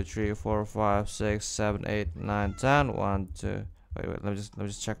 1, 2, 3, 4, 5, 6, 7, 8, 9, 10. 1, 2. Wait. Let me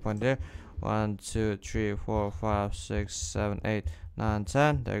just checkpoint there. 1, 2, 3, 4, 5, 6, 7, 8, 9,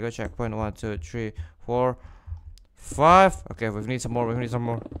 10. There you go. Checkpoint. 1, 2, 3, 4, 5. Okay, we need some more. We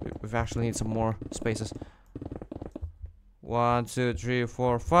actually need some more spaces. 1, 2, 3,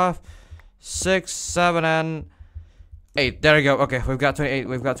 4, 5, 6, 7, and 8. There you go. Okay, we've got 28.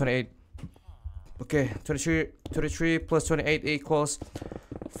 Okay, 23 plus 28 equals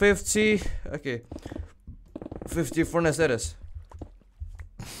 50. Okay, 50 furnace it is.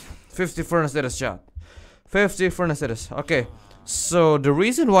 50 furnace it is, chat. 50 furnace it is. Okay, so the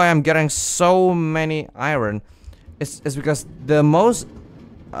reason why I'm getting so many iron is because the most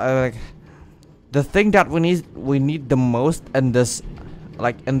like the thing that we need the most in this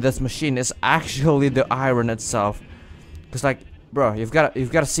machine is actually the iron itself. Cause like, bro, you've got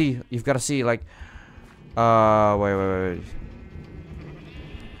to see like wait.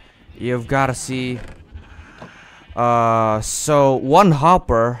 You've got to see so one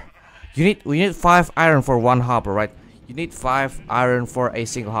hopper, we need 5 iron for one hopper, right? You need 5 iron for a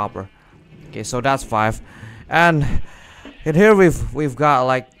single hopper. Okay, so that's 5. And in here we've got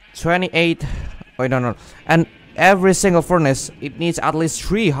like 28. Wait, no. And every single furnace, it needs at least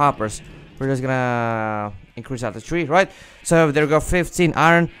 3 hoppers. We're just gonna increase that to 3, right? So there we go, 15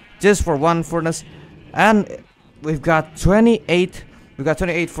 iron just for one furnace. And we've got 28. We've got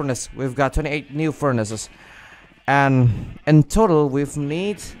 28 furnace. We've got 28 new furnaces. And in total, we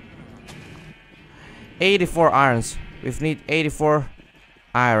need 84 irons. We need 84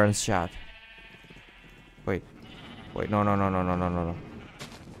 irons, chat. Wait, no.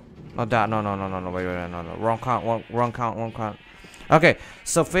 Not that, no, wait, no. Wrong count. Okay,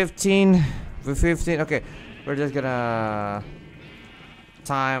 so 15, okay. We're just gonna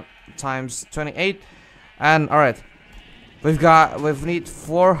times 28. And alright. We need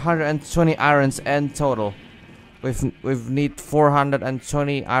 420 irons in total. we've need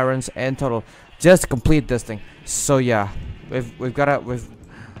 420 irons in total just to complete this thing. So yeah, we've gotta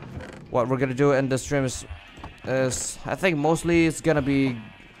what we're gonna do in the stream is I think mostly it's gonna be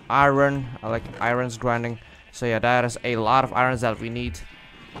iron, like irons grinding. So yeah, that is a lot of irons that we need.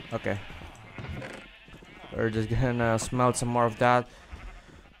 Okay, we're just gonna smelt some more of that.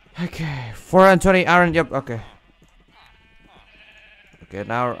 Okay, 420 iron. Yep. Okay. Okay,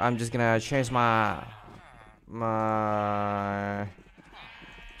 now I'm just gonna change my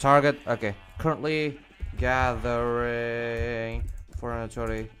target. Okay, currently gathering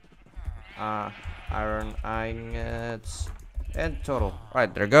 420 iron ingots in total.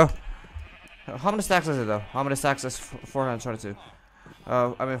 Right, there you go. How many stacks is it though? How many stacks is 422?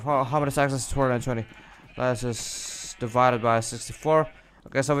 I mean, how many stacks is 420? Let's just divide it by 64.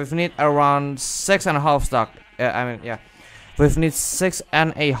 Okay, so we need around 6.5 stack. I mean, yeah, we need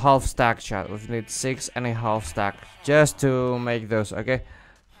 6.5 stack, chat. We need 6.5 stack just to make those. Okay,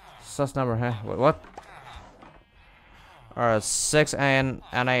 sus number, huh? Wait, what? Alright,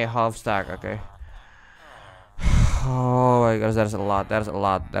 6.5 stack. Okay. Oh my gosh, that is a lot. That is a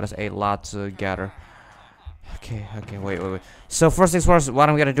lot. That is a lot to gather. Okay, wait. So first things first, what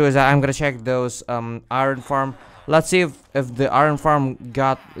I'm gonna do is I'm gonna check those iron farm. Let's see if the iron farm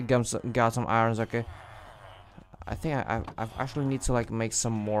got some irons. Okay. I think I actually need to like make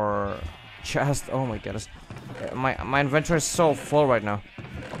some more chest. Oh my goodness, my inventory is so full right now.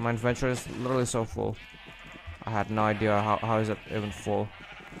 My inventory is literally so full. I had no idea how is it even full.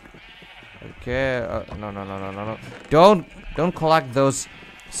 Okay, no. Don't collect those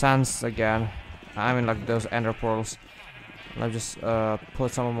sands again. I mean like those ender pearls. Let me just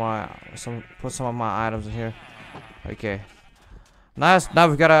put some of my items in here. Okay. Now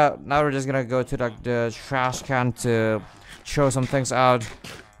we're just gonna go to like the trash can to show some things out.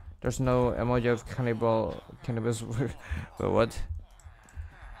 There's no emoji of cannibals. Wait, what?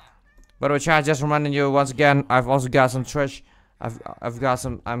 By the way, chat, just reminding you once again, I've also got some Twitch. I've got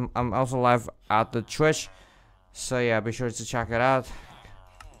some. I'm also live at the Twitch, so yeah, be sure to check it out.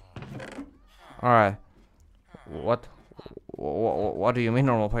 All right. What do you mean,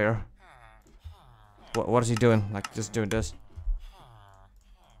 normal player? What is he doing? Like just doing this?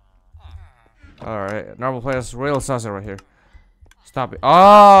 All right, normal player's real saucer right here. Stop it!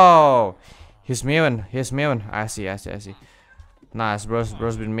 Oh, he's mewing. I see. Nice,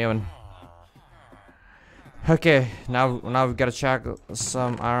 bro's been mewing. Okay, now we gotta check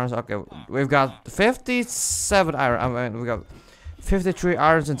some irons. Okay, we've got 57 iron. I mean, we got 53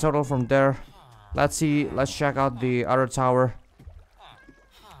 irons in total from there. Let's see. Let's check out the other tower.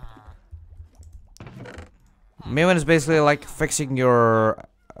 Mewing is basically like fixing your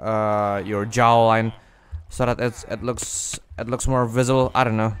jawline so that it looks more visible. I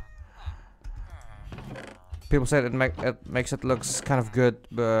don't know. People say it makes it looks kind of good,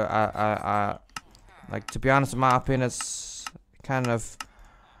 but I like, to be honest, in my opinion, it's kind of,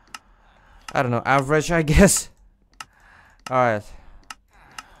 I don't know, average, I guess. All right.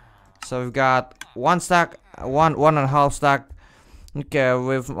 So we've got one and a half stack. Okay,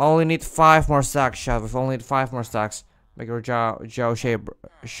 we've only need 5 more stacks, chat. We've only need 5 more stacks. Make your jaw shape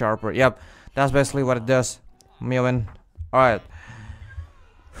sharper. Yep, that's basically what it does. Mewing. All right.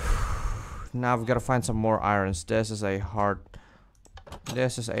 Now we've got to find some more irons. This is a hard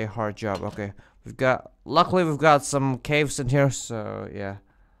job. Okay, luckily we've got some caves in here, so yeah.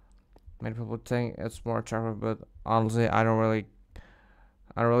 Many people think it's more attractive, but honestly I don't really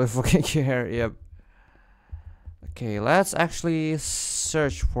fucking care. Yep. Okay, let's actually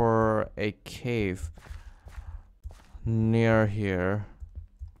search for a cave near here.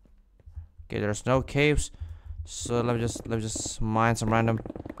 Okay, there's no caves, so let me just mine some random.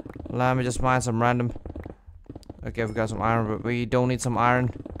 Okay, we got some iron, but we don't need some iron.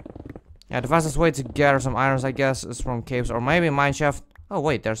 Yeah, the fastest way to gather some irons, I guess, is from caves or maybe mine shaft. Oh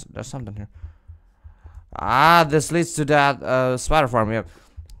wait, there's something here. Ah, this leads to that spider farm. Yep,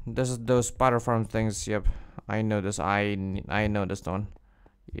 this is those spider farm things. Yep, I know this. I know this one.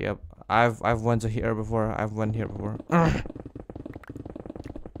 Yep, I've went here before.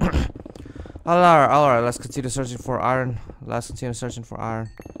 Alright, let's continue searching for iron.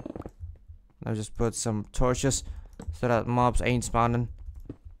 I'll just put some torches so that mobs ain't spawning.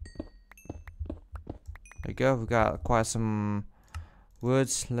 There you go. We got quite some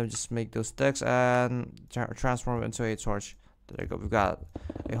woods. Let me just make those sticks and transform it into a torch. There you go. We've got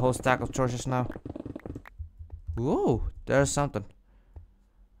a whole stack of torches now. Whoa, there's something.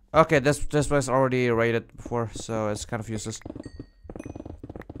 Okay, this place already raided before, so it's kind of useless.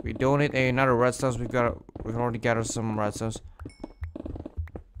 We don't need another redstones. We've already gathered some redstones.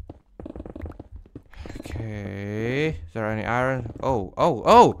 Okay. Is there any iron?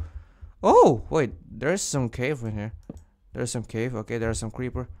 Oh, wait. There's some cave in here. There's some cave. Okay, there's some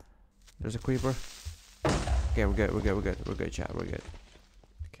creeper. There's a creeper. Okay, we're good. We're good, chat. We're good.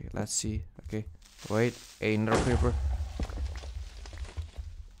 Okay, let's see. Okay. Wait. Another creeper.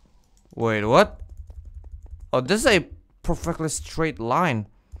 Wait, what? Oh, this is a perfectly straight line.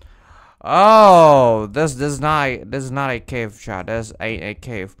 Oh, this is not a cave, chat. This ain't a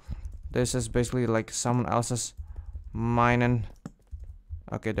cave. This is basically like someone else's mining.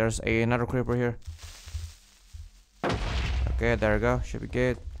 Okay, there's another creeper here. Okay, there we go. Should be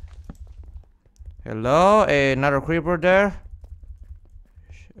good. Hello, another creeper there.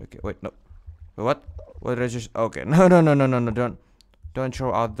 Okay, wait, no. Wait, what? What did I just? Okay, no. Don't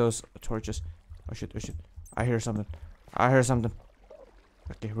throw out those torches. Oh shit. I hear something.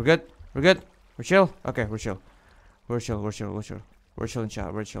 Okay, we're good. We're chill. Okay, we're chill. We're chilling,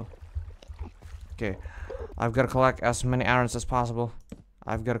 chat. We're chill. Okay, I've got to collect as many irons as possible.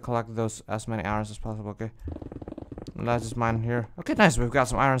 Okay, let's just mine here. Okay, nice. We've got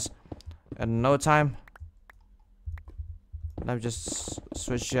some irons in no time. Let me just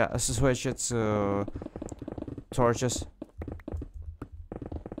switch it to torches.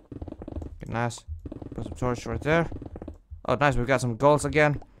 Okay, nice. Put some torch right there. Oh, nice. We've got some golds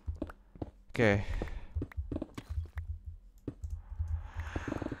again. Okay.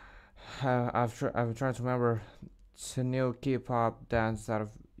 I've tried to remember the new K-pop dance out of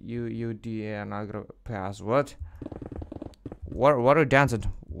UUD and I gotta pass. What are you dancing?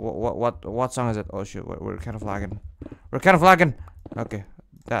 What song is it? Oh shoot, we're kind of lagging. Okay,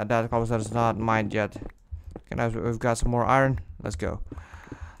 that cobblestone is not mined yet. Okay, now we've got some more iron. Let's go.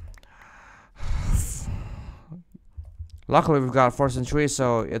 Luckily we've got forest and trees,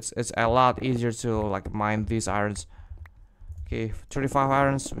 so it's a lot easier to like mine these irons. Okay, 35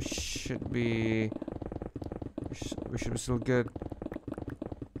 irons. We should be still good.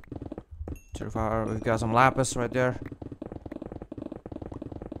 35 irons. We've got some lapis right there.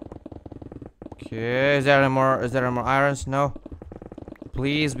 Okay, is there any more irons? No.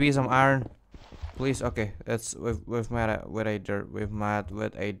 Please be some iron. Please. Okay, we've met with a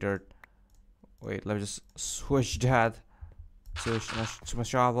dirt. Wait, let me just switch that to my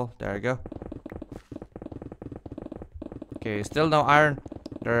shovel. There we go. Okay, still no iron.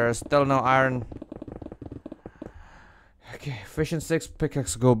 There's still no iron. Okay, fishing 6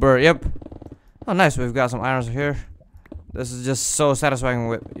 pickaxe go burr. Yep. Oh, nice. We've got some irons here. This is just so satisfying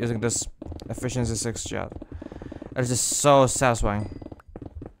with using this efficiency 6 chat. It's just so satisfying.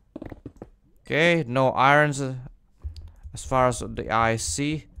 Okay, no irons. As far as the eye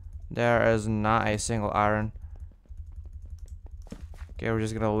see, there is not a single iron. Okay, we're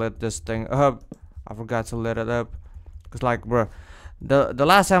just gonna lit this thing up. I forgot to lit it up. Cause like, bro, the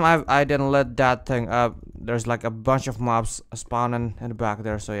last time I didn't let that thing up, there's like a bunch of mobs spawning in the back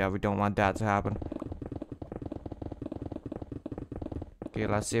there. So yeah, we don't want that to happen. Okay,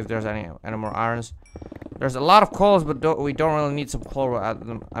 let's see if there's any more irons. There's a lot of coals, but we don't really need some coal at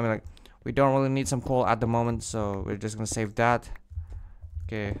the. I mean, like, we don't really need some coal at the moment, so we're just gonna save that.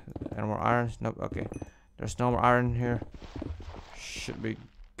 Okay, any more irons? Nope. Okay, there's no more iron here. Should be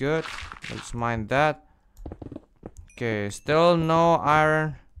good. Let's mine that. Okay, still no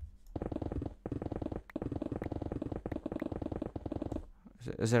iron.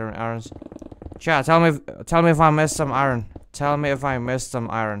 Is there any irons? Chat, tell me if I missed some iron. Tell me if I missed some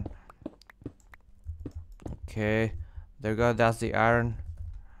iron. Okay, there you go. That's the iron.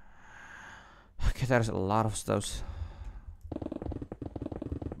 Okay, that is a lot of stuff.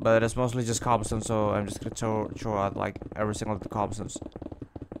 But it's mostly just cobblestone, so I'm just gonna throw out like every single of the cobblestones.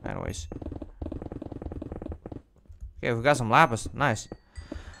 Anyways. Okay, we got some lapis. Nice.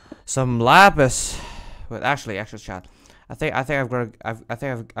 Some lapis. Wait, actually, chat. I think I've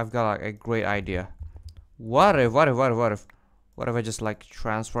got like a great idea. What if I just like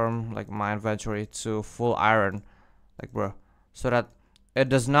transform like my inventory to full iron, like, bro, so that it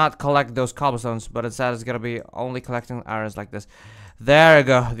does not collect those cobblestones, but instead it's gonna be only collecting irons like this. There you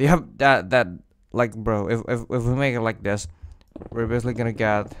go. Yep, that like, bro, if we make it like this, we're basically gonna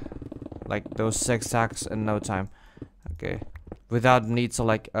get like those 6 stacks in no time. Okay, without need to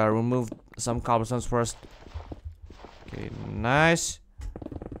like remove some cobblestones first. Okay, nice.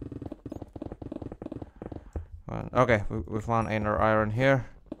 Okay, we found another iron here.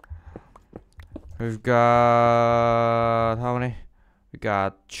 We've got how many? We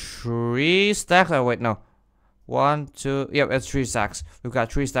got 3 stacks. Oh wait, no. 1, 2. Yep, it's 3 stacks. We've got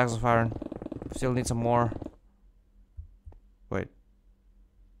 3 stacks of iron. Still need some more. Wait.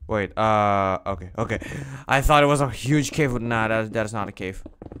 Okay. I thought it was a huge cave, but nah, that is not a cave.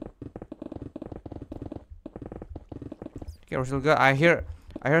 Okay, we're still good. I hear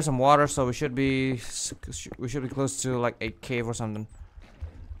some water, so we should be close to like a cave or something.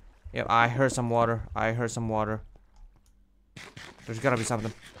 Yep, I heard some water. There's gotta be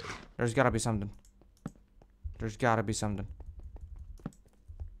something. There's gotta be something.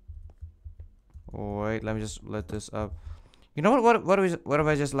 Wait, let me just let this up. You know what? What if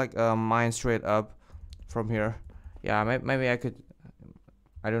I just like mine straight up from here? Yeah, maybe I could.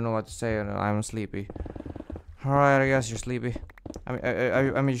 I don't know what to say. I'm sleepy. All right, I guess you're sleepy.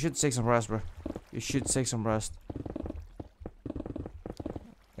 I mean, you should take some rest, bro. You should take some rest.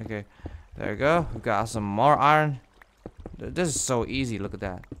 Okay, there you go. We've got some more iron. This is so easy. Look at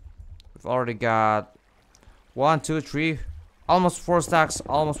that. We've already got 1, 2, 3, almost 4 stacks.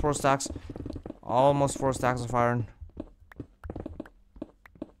 Almost 4 stacks of iron.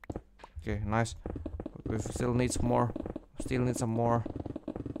 Okay, nice. We still need some more. Some more.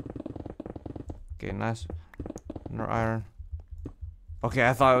 Okay, nice. More iron. Okay,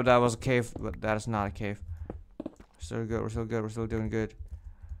 I thought that was a cave, but that is not a cave. We're still doing good.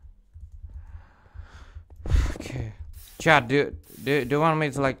 Okay. Chat, do you want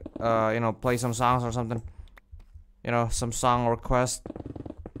me to like play some songs or something? You know, some song request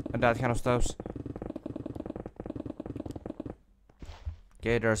and that kind of stuff.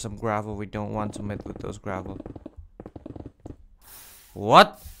 Okay, there's some gravel. We don't want to meet with those gravel.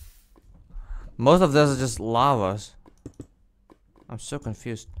 What? Most of this is just lavas. I'm so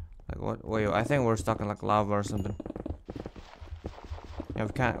confused. Like what? Wait, I think we're stuck in like lava or something. Yeah,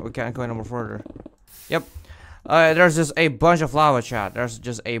 we can't go any more further. Yep. There's just a bunch of lava, chat. There's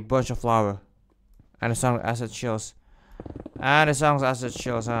just a bunch of lava. And the song acid chills.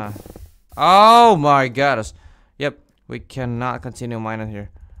 Huh? Oh my goodness. Yep. We cannot continue mining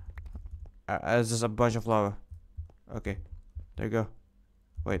here. It's just a bunch of lava. Okay. There you go.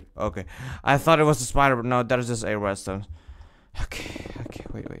 Wait, okay. I thought it was a spider, but no, that is just a redstone. Okay,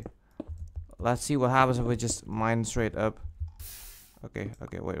 wait. Let's see what happens if we just mine straight up. Okay,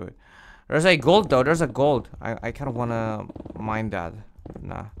 wait. There's a gold though, there's a gold. I kinda wanna mine that.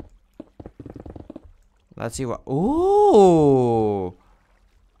 Nah. Let's see what. Ooh!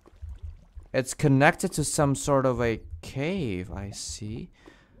 It's connected to some sort of a cave, I see.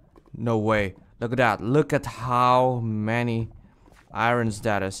 No way. Look at that. Look at how many irons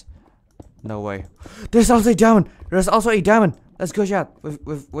that is. No way. There's also a diamond. Let's go, chat.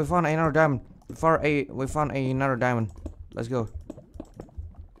 We found another diamond. We found another diamond. Let's go.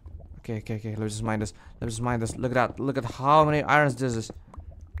 Okay. Let's just mine this. Look at that. Look at how many irons this is.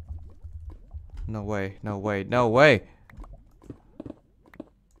 No way. Okay.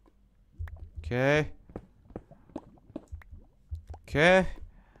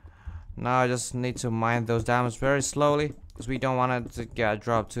 Now I just need to mine those diamonds very slowly, because we don't want it to get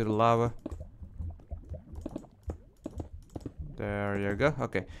dropped to the lava. There you go.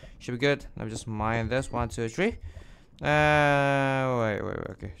 Okay, should be good. Let me just mine this. 1, 2, 3. Wait.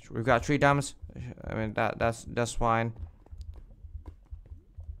 Okay, we've got 3 diamonds. I mean that's fine.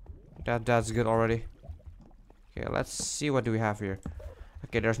 That's good already. Okay, let's see what do we have here.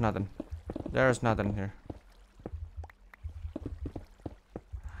 Okay, there's nothing. There's nothing here.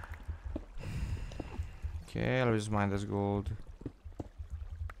 Okay, let me just mine this gold.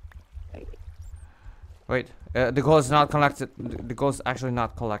 Wait, the gold is not collected. The gold is actually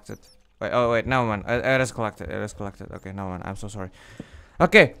not collected. Wait, oh wait, never mind. It is collected. Okay, never mind. I'm so sorry.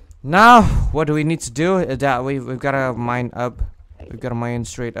 Okay, now what do we need to do is that we've gotta mine up. We've gotta mine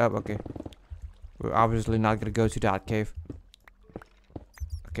straight up. Okay, we're obviously not gonna go to that cave.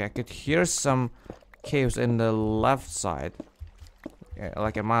 Okay, I could hear some caves in the left side,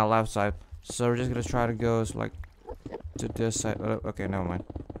 like in my left side. So we're just gonna try to go like to this side. Okay, never mind.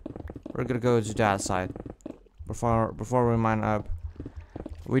 We're gonna go to that side before we mine up.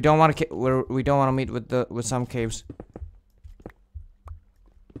 We don't want to meet with some caves.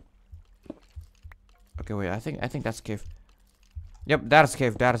 Okay, wait. I think that's a cave. Yep, that is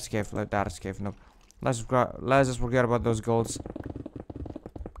cave. That is cave. No, let's just forget about those golds.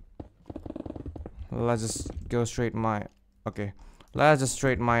 Let's just go straight mine. Okay. Let's just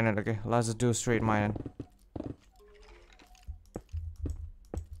straight mine it, okay? Let's just do straight mining.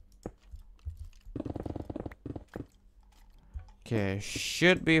 Okay,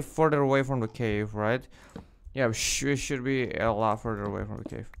 should be further away from the cave, right? Yeah, we should be a lot further away from the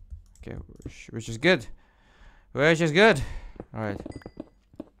cave. Okay, which is good. Alright.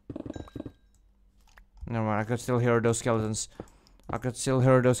 Never mind, I could still hear those skeletons. Do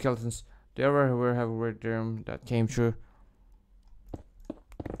you ever have a weird dream that came true?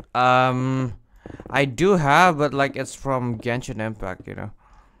 I do have, but like it's from Genshin Impact, you know.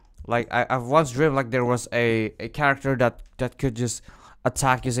 Like I've once dreamed like there was a character that could just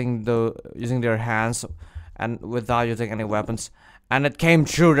attack using their hands and without using any weapons. And it came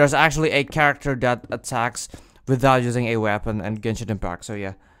true. There's actually a character that attacks without using a weapon and Genshin Impact. So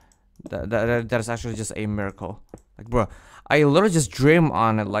yeah, that is actually just a miracle. Like bro, I literally just dream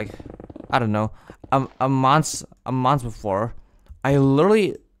on it like I don't know, a month before. I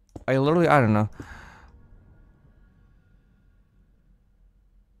literally I don't know.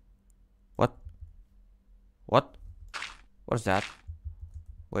 What? What? What's that?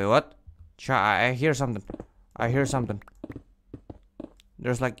 Wait, what? I hear something. I hear something.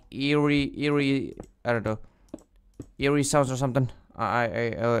 There's like eerie, I don't know, eerie sounds or something.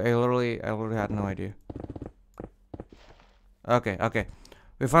 I literally had no idea. Okay.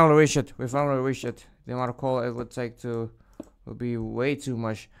 We finally reached it. The amount of coal it would take would be way too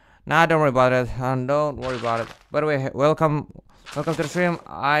much. Nah, don't worry about it. Don't worry about it. By the way, welcome to the stream.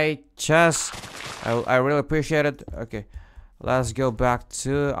 I really appreciate it. Okay, let's go back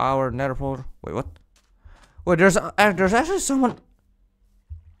to our nether portal. Wait, what? Wait, there's actually someone.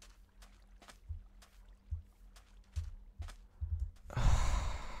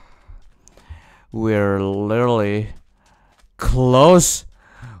 We're literally close.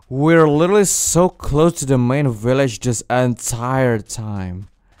 We're literally so close to the main village this entire time.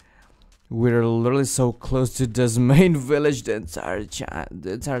 We're literally so close to this main village the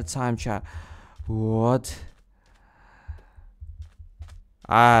entire time, chat. What?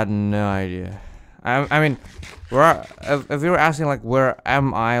 I had no idea. I mean, if you were asking like where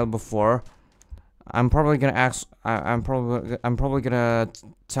am I before, I'm probably gonna ask. I'm probably gonna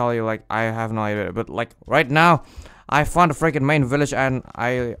tell you like I have no idea. But like right now, I found the freaking main village and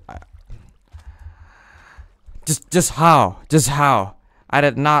I just how I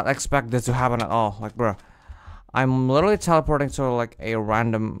did not expect this to happen at all. Like bro, I'm literally teleporting to like a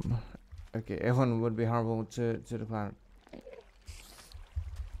random. Okay, everyone would be harmful to the planet.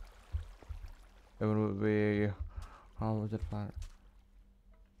 Everyone would be harmful to the planet.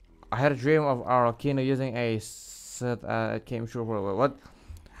 I had a dream of our Kino using a set. It came true. Wait, what?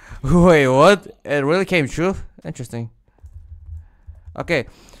 Wait, what? It really came true? Interesting. Okay,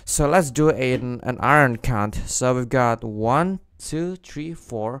 so let's do an iron count. So we've got 1, 2, 3,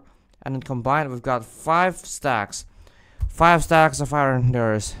 4, and then combined we've got 5 stacks. 5 stacks of iron.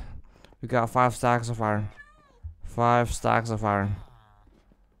 There is. We got 5 stacks of iron. 5 stacks of iron.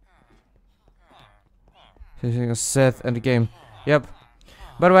 Using a Sith in the game. Yep.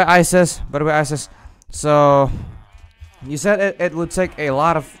 By the way, Isis. So you said it would take a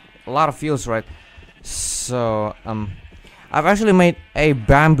lot of fuels, right? So I've actually made a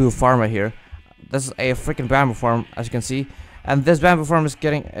bamboo farm right here. This is a freaking bamboo farm, as you can see, and this bamboo farm is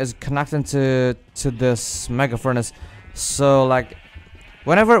connected to this mega furnace. So like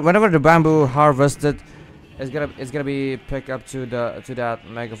whenever the bamboo harvested, it's gonna be picked up to that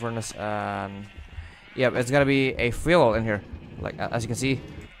mega furnace, and yep, it's gonna be a fuel in here. Like as you can see,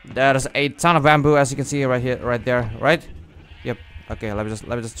 there's a ton of bamboo, as you can see right here, right there, right? Yep. Okay, let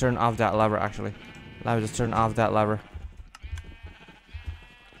me just turn off that lever. Actually, let me just turn off that lever.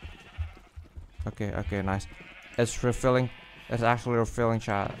 Okay, nice. It's refilling. It's actually refilling,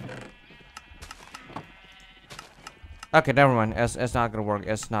 chat. Okay, never mind. It's not gonna work.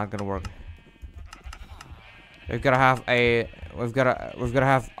 It's not gonna work. We've gotta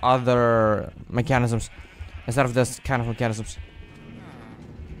have other mechanisms instead of this kind of mechanisms.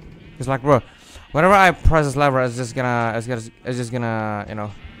 It's like, bro, whenever I press this lever, it's just gonna, you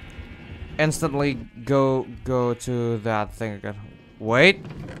know, instantly go to that thing again. Wait.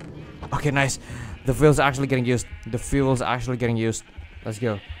 Okay, nice. The fuel's actually getting used. Let's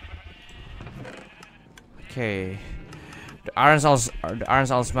go. Okay. The iron's all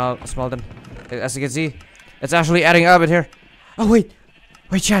smelted. As you can see, it's actually adding up in here. Oh wait,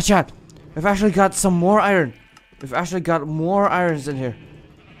 chat. We've actually got some more iron. We've actually got more irons in here.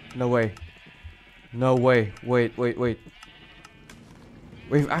 No way. Wait.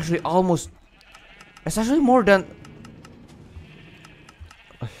 We've actually almost. It's actually more than.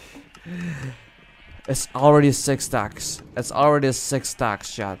 It's already 6 stacks. It's already 6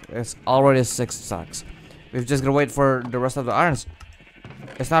 stacks, chat. It's already 6 stacks. We've just gotta wait for the rest of the irons.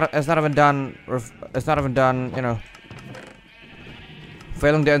 It's not even done. It's not even done. You know,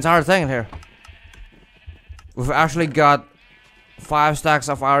 filling the entire thing in here. We've actually got 5 stacks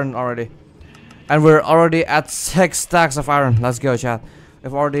of iron already, and we're already at 6 stacks of iron. Let's go, chat.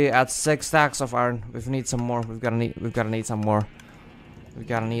 We've already at 6 stacks of iron. We need some more. We've gotta need some more. We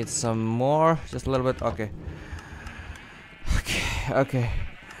gotta need some more. Just a little bit. Okay.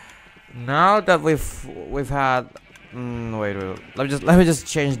 Now that we've had Wait. Let me just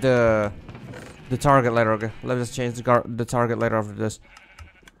change the target later. Okay, let me just change the target later after this.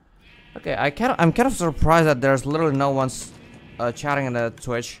 Okay, I'm kind of surprised that there's literally no one's chatting in the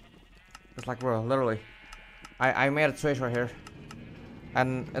Twitch. It's like, bro, literally, I made a Twitch right here,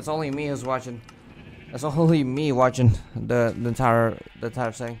 and it's only me who's watching. It's only me watching the entire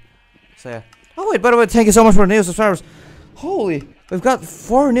thing. So yeah. Oh wait, by the way, thank you so much for the new subscribers. Holy, we've got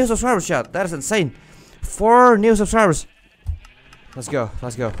 4 new subscribers, chat. That is insane. 4 new subscribers. Let's go.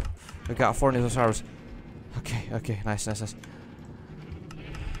 We got 4 new subscribers. Okay, nice.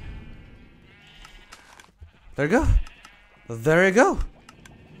 There you go.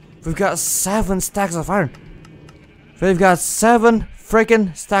 We've got 7 stacks of iron. We've got 7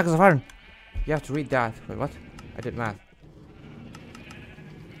 freaking stacks of iron. You have to read that. Wait, what? I did math.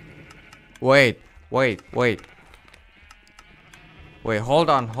 Wait, hold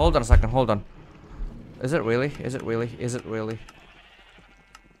on a second, hold on. Is it really?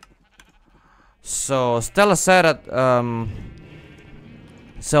 So Stella said that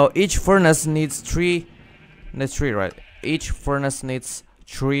so each furnace needs 3 right? Each furnace needs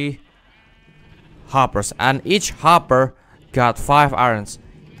 3 hoppers, and each hopper got 5 irons.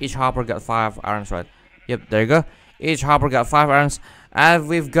 Each hopper got 5 irons, right? Yep, there you go. Each hopper got 5 irons, and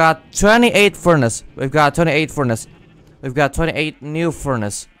we've got 28 furnace. We've got 28 new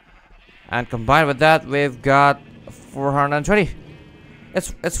furnace, and combined with that, we've got 420.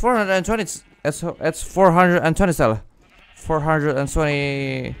 It's 420. It's 420, Stella.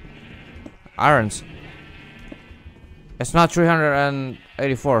 420 irons. It's not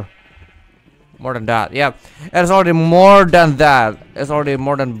 384. More than that. Yeah, it's already more than that. It's already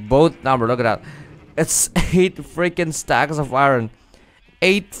more than both numbers. Look at that. It's 8 freaking stacks of iron.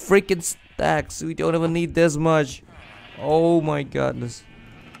 8 freaking stacks. We don't even need this much. Oh my goodness.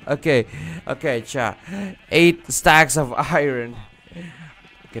 Okay, chat. 8 stacks of iron.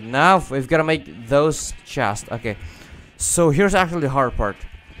 Okay, now we've got to make those chests. Okay, so here's actually the hard part.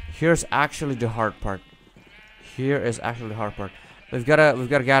 Here is actually the hard part. We've got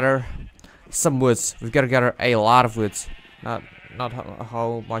to gather some woods. We've got to gather a lot of woods. Not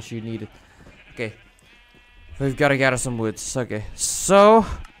how much you need it. Okay, we've got to gather some woods. Okay, so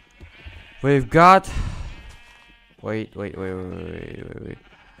we've got. Wait.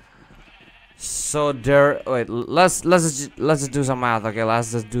 So there. Wait. Let's just do some math. Okay,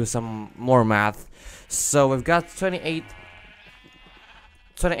 let's just do some more math. So we've got 28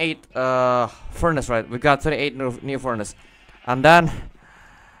 furnace, right? We've got 28 new furnace, and then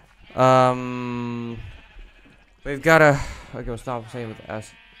we've got a. Okay, we'll stop saying with the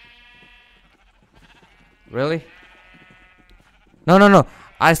S. Really? No.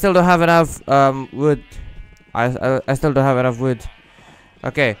 I still don't have enough wood. I still don't have enough wood.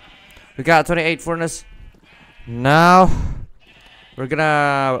 Okay, we got 28 furnace. Now we're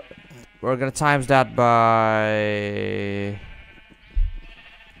gonna times that by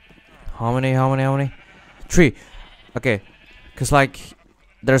how many? 3. Okay, cause like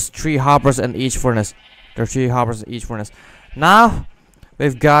there's 3 hoppers in each furnace. Now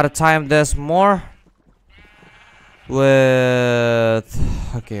we've got to time this more with.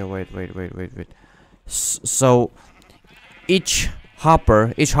 Okay, wait. So each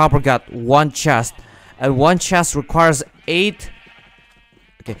hopper got 1 chest, and 1 chest requires 8.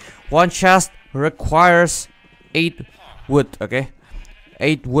 Okay, 1 chest requires 8 wood. Okay,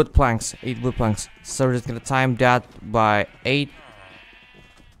 8 wood planks. So we're just gonna time that by 8.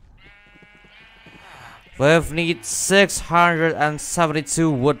 We need 672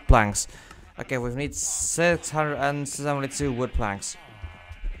 wood planks. Okay, we need 672 wood planks.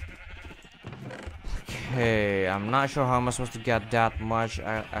 Okay, I'm not sure how am I supposed to get that much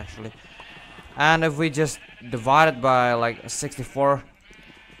actually. And if we just divide it by like 64,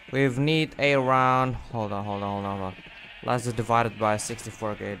 we need around. Hold on. Let's just divide it by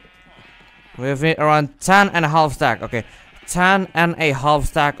 64. Okay, we need around 10.5 stack. Okay, 10.5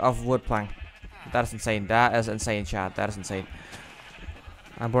 stack of wood plank. That's insane. That is insane, chat. That is insane.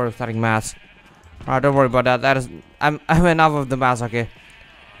 I'm bored of studying maths. Alright, don't worry about that. That is. I'm enough of the maths. Okay.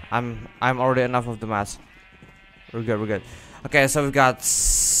 I'm already enough of the maths. We're good. Okay, so we've got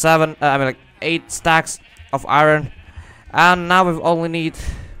 8 stacks of iron, and now we only need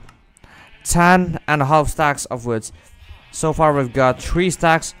 10.5 stacks of woods. So far we've got 3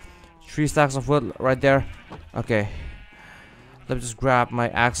 stacks of wood right there. Okay, let me just grab my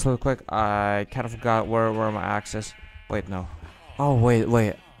axe real quick. I kind of forgot where my axe is. Wait, no. Oh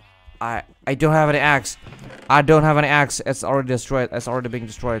wait. I don't have any axe. It's already destroyed. It's already being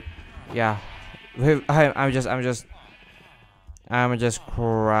destroyed. Yeah. I'm just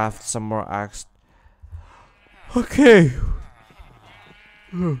craft some more axe. Okay.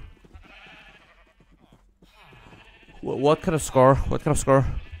 What kind of score? What kind of score?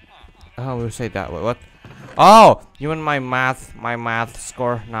 Oh, we say that. Wait, what? Oh, you mean my math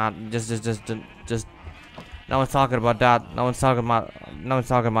score? Not just. No one's talking about that. No one's talking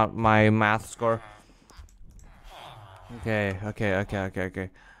about my math score. Okay.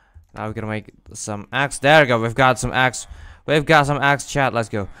 Now we're gonna make some X. There we go. We've got some X. We've got some X. Chat. Let's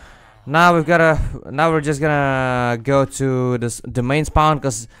go. Now we've gotta. Now we're just gonna go to the main spawn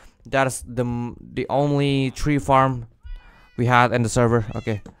because that is the only tree farm we had in the server.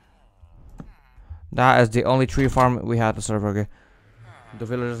 Okay. That is the only tree farm we had in the server. Okay. The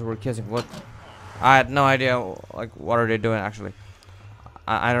villagers were kissing. What? I had no idea. Like, what are they doing actually?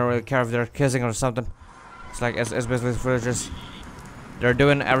 I don't really care if they're kissing or something. It's like it's basically villagers. They're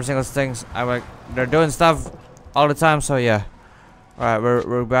doing every single things. I'm like they're doing stuff all the time. So yeah. All right,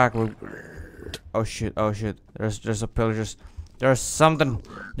 we're back. Oh shit! There's a pillagers. There's something.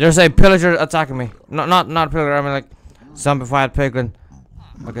 There's a pillager attacking me. Not pillager. I mean like zombified piglin.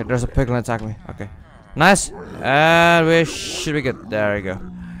 Okay, there's a piglin attacking me. Okay, nice. And we should be good. There we go.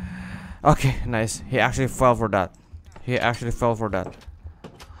 Okay, nice. He actually fell for that.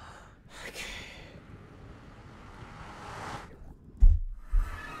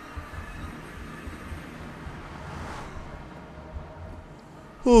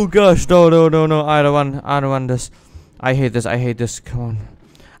 Oh gosh, no. I don't want this. I hate this. Come on.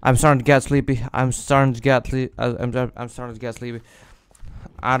 I'm starting to get sleepy. I'm starting to get sleepy. I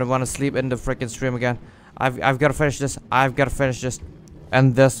don't want to sleep in the freaking stream again. I've got to finish this.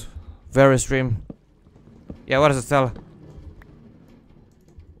 And this very stream. Yeah, what does it tell?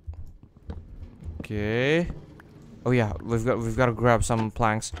 Okay. Oh yeah, we've got to grab some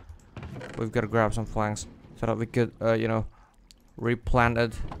planks. So that we could you know, replant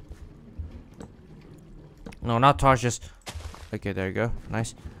it. No, not torches. Okay, there you go.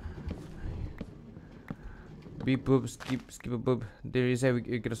 Nice. Beep boop, skip a boop. Did you say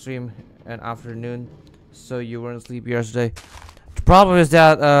we could stream an afternoon? So you weren't sleepy yesterday. The problem is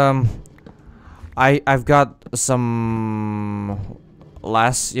that I've got some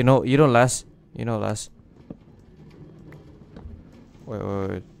less. You know less.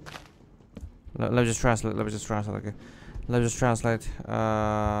 Wait. Let me just translate. Okay. Let's just translate.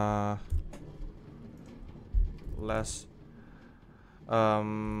 Less.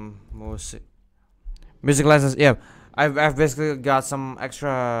 Music lessons. Yeah, I've basically got some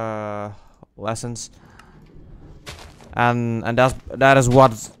extra lessons, and that is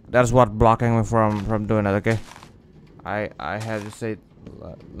what blocking me from doing it. Okay, I had to say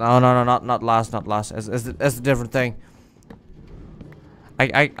no, not last. It's a different thing.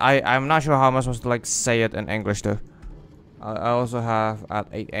 I'm not sure how am I supposed to like say it in English though. I also have at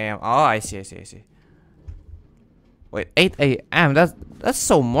 8 a.m. Oh, I see. Wait, 8 a.m. That's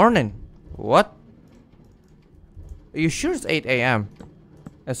so morning. What? Are you sure it's 8 a.m.?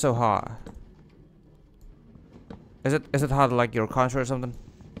 It's so hot. Is it hot like your country or something?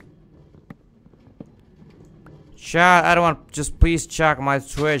 Chat, I don't want. Just please check my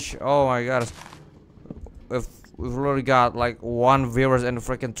Twitch. Oh my god, we've already got like 1 viewers in the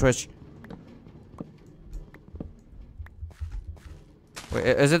freaking Twitch. Wait,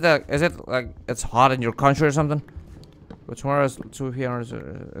 is it like it's hot in your country or something? But tomorrow is 2 p.m. is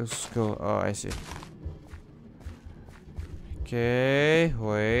school. Oh, I see. Okay,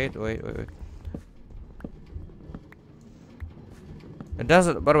 wait. It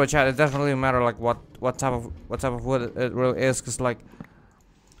doesn't. By the way, chat, it doesn't really matter like what type of wood it really is, cause like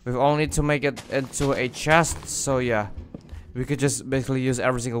we only need to make it into a chest. So yeah, we could just basically use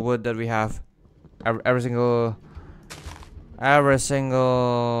every single wood that we have, every single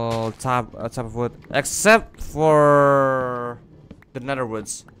type of wood, except for the nether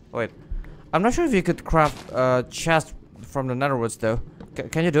woods. Wait, I'm not sure if you could craft a chest from the nether woods though.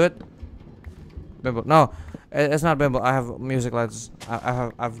 Can you do it? Bimble. No, it's not Bimble. I have music less.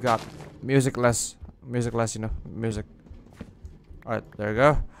 I've got music less. You know, music. All right, there you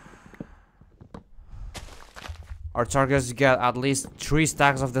go. Our target is to get at least 3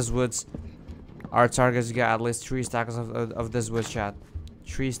 stacks of this woods. Our target is to get at least 3 stacks of this wood, chat.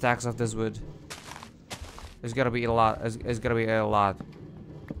 3 stacks of this wood. It's gotta be a lot. It's gotta be a lot.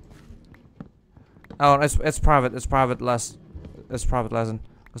 Oh, it's private. It's private lesson. It's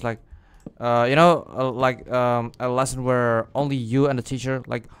like, you know, like a lesson where only you and the teacher,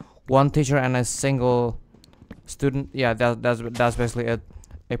 like one teacher and a single student. Yeah, that's basically it.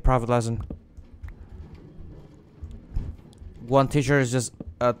 A private lesson. One teacher is just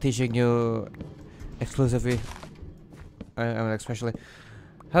teaching you exclusively. I mean, especially.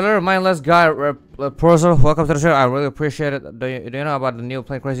 Hello, mindless guy, Prozo. Welcome to the show. I really appreciate it. Do you know about the new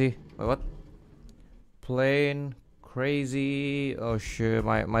Plane Crazy? Wait, what? Plane Crazy. Oh shit,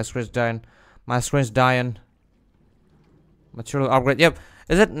 my screen's dying. My screen's dying. Material upgrade. Yep.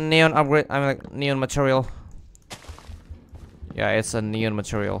 Is it neon upgrade? I mean, like neon material. Yeah, it's a neon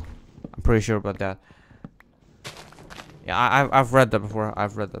material. I'm pretty sure about that. Yeah, I've read that before.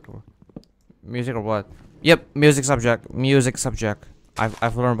 Music or what? Yep, music subject. Music subject.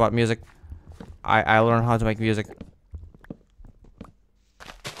 I've learned about music. I learned how to make music.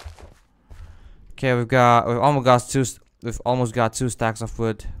 Okay, we've almost got two stacks of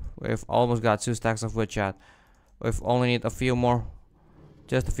wood. We've almost got 2 stacks of wood, chat. We've only need a few more.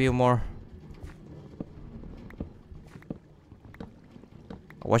 Just a few more.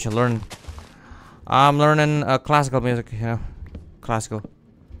 What you learn? I'm learning classical music, you know. Classical.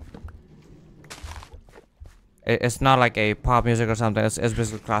 It's not like a pop music or something. It's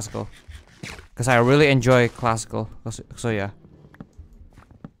basically classical. Cause I really enjoy classical. So yeah.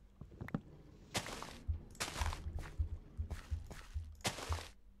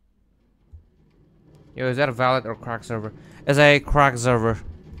 Yo, is that a valid or crack server? It's a crack server,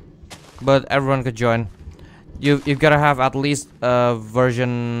 but everyone could join. You've gotta have at least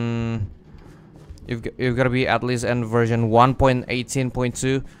version. You've gotta be at least in version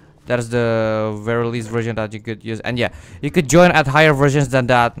 1.18.2. That is the very least version that you could use. And yeah, you could join at higher versions than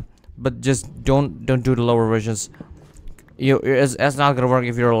that, but just don't do the lower versions. It's not gonna work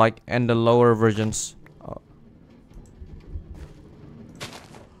if you're like in the lower versions.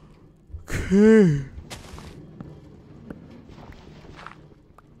 Okay.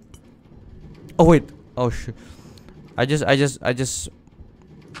 Oh wait. Oh shit. I just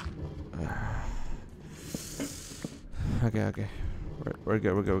okay. We're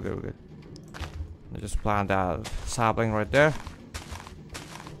good. I just plant that sapling right there.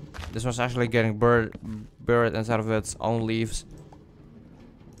 This one's actually getting buried inside of its own leaves.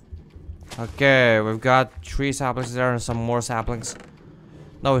 Okay, we've got 3 saplings there and some more saplings.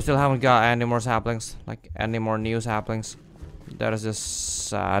 No, we still haven't got any more saplings, like any more new saplings. That is just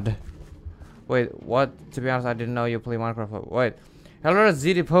sad. Wait, what? To be honest, I didn't know you play Minecraft. Wait. Hello,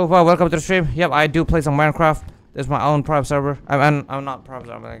 ZD Popa. Welcome to the stream. Yep, I do play some Minecraft. This is my own private server. I'm not private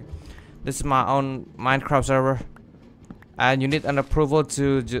server. Like, this is my own Minecraft server, and you need an approval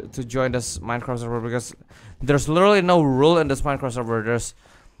to join this Minecraft server because there's literally no rule in this Minecraft server.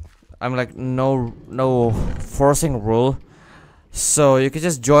 No forcing rule, so you can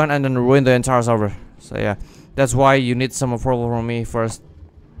just join and then ruin the entire server. So yeah, that's why you need some approval from me first.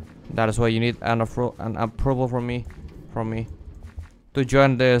 That is why you need an approval from me to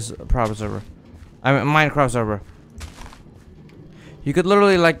join this private server. I mean Minecraft server. You could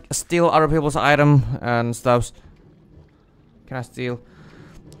literally like steal other people's item and stuff. Can I steal?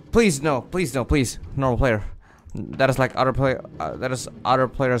 Please no, please. Normal player. That is like that is other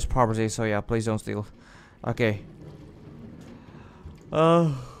players' property. So yeah, please don't steal. Okay.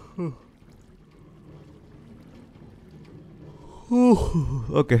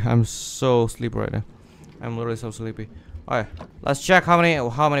 Okay, I'm so sleepy right now. I'm literally so sleepy. Alright, let's check how many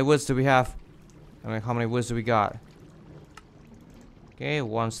woods do we have. I mean, how many woods do we got? Okay,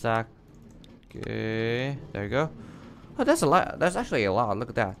 1 stack. Okay, there you go. Oh, that's a lot. That's actually a lot. Look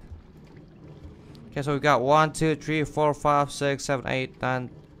at that. Okay, so we got 1, 2, 3, 4, 5, 6, 7, 8, 9.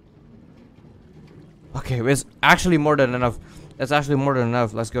 Okay, it's actually more than enough. It's actually more than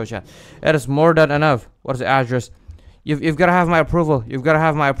enough. Let's go, chat. It is more than enough. What is the address? You've got to have my approval. You've got to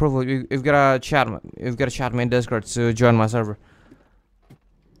have my approval. You've got to chat. You've got to chat me in Discord to join my server.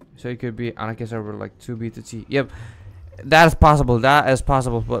 So it could be anarchy server like 2B2T. Yep, that is possible. That is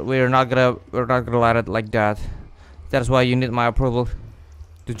possible. But we're not gonna let it like that. That's why you need my approval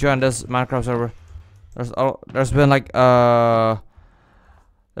to join this Minecraft server.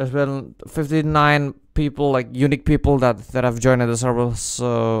 There's been 59 people, like unique people that have joined the server.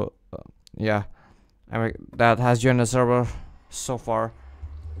 So yeah. I mean, that has joined the server so far.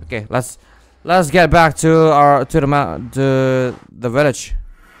 Okay, let's get back to the village.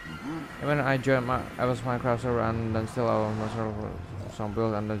 And when I joined I was Minecraft server and then still I was my server for some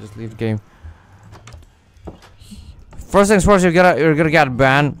build and then just leave the game. First things first, you're gonna get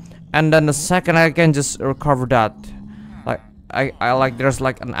banned, and then the second I can just recover that. Like I like there's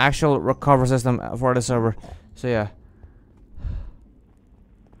like an actual recover system for the server. So yeah.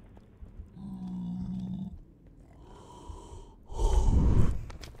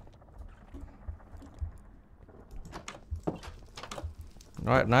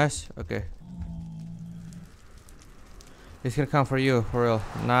 Alright, nice. Okay. He's gonna come for you, for real.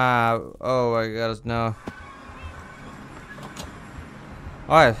 Nah. Oh my god, no.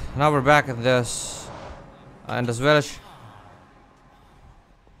 Alright, now we're back in this village.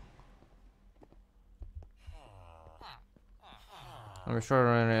 I'm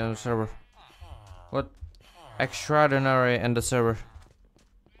extraordinary in the server. What? Extraordinary in the server.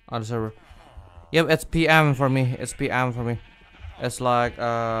 On the server. Yep, it's PM for me. It's PM for me. It's like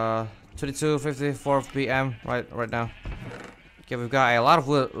 22:54 PM right now. Okay, we've got a lot of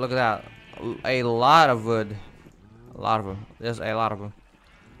wood. Look at that. A lot of wood. A lot of them. There's a lot of them.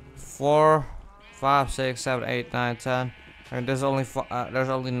 4, 5, 6, 7, 8, 9, 10. And there's only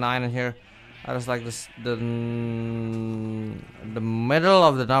 9 in here. I just like this the middle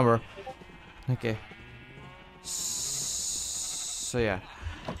of the number. Okay. So yeah,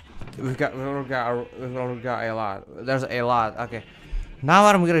 we've already got a lot. There's a lot. Okay. Now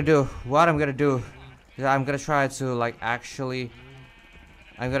what I'm gonna do is I'm gonna try to like actually.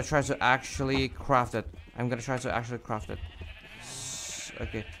 I'm gonna try to actually craft it.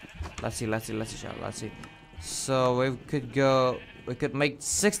 Okay. Let's see. So we could make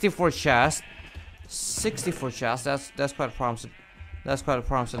 64 chests. 64 chests. That's quite promising.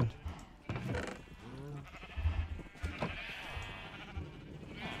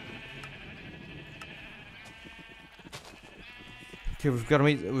 Okay,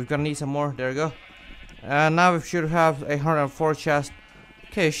 we're gonna need some more. There we go. And now we should have 104 chests.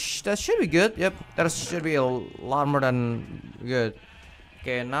 Okay, that should be good. Yep, that should be a lot more than good.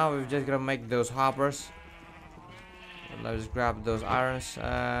 Okay, now we're just gonna make those hoppers. Let's just grab those irons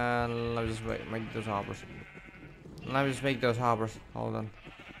and let's just make those hoppers. Hold on.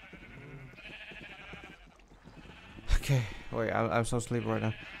 Okay, wait, I'm so sleepy right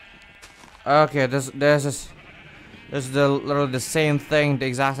now. Okay, this is literally the same thing, the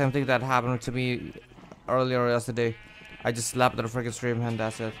exact same thing that happened to me earlier yesterday. I just slept on the freaking stream and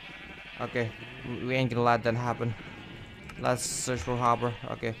that's it. Okay, we ain't gonna let that happen. Let's search for hopper.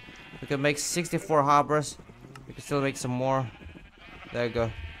 Okay, we can make 64 hoppers. We can still make some more. There you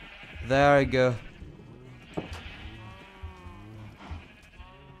go.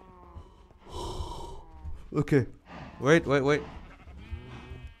 Okay, wait. Oh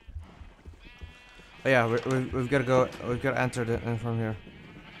yeah, we've got to go. We've got to enter in from here.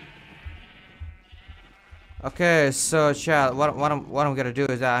 Okay, so chat. What I'm gonna do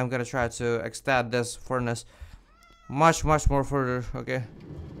is that I'm gonna try to extend this furnace much more further. Okay,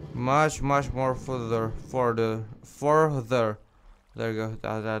 much more further. There you go.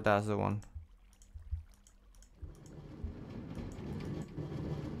 That's the one.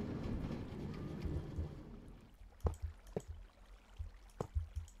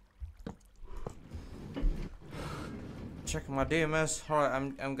 Check my DMS. Alright,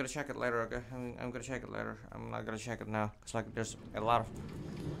 I'm gonna check it later. Okay, I'm gonna check it later. I'm not gonna check it now. It's like there's a lot of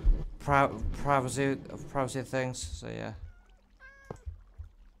privacy things. So yeah.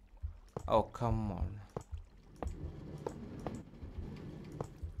 Oh come on.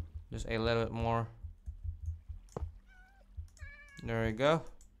 Just a little bit more. There we go.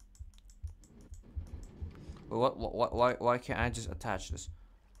 Why can't I just attach this?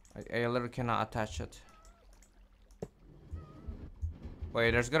 I literally cannot attach it.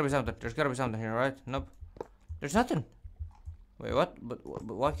 Wait, there's gotta be something here, right? Nope. There's nothing. Wait, what? But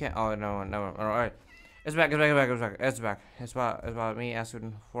why can't? Oh no. All right, it's back. It's about me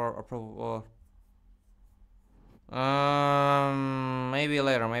asking for approval. Maybe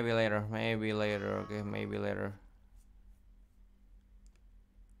later. Okay, maybe later.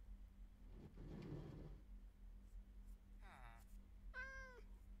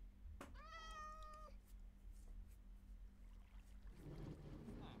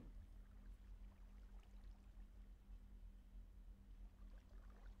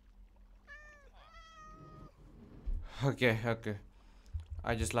 Okay.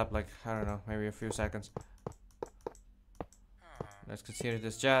 I just slept like, I don't know, maybe a few seconds. Let's consider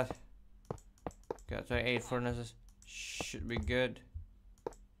this chat. Got 28 furnaces. Should be good.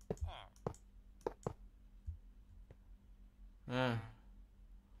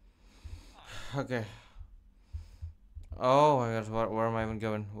 Okay. Oh my gosh, where am I even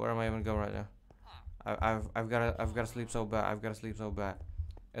going? Right now? I've gotta sleep so bad.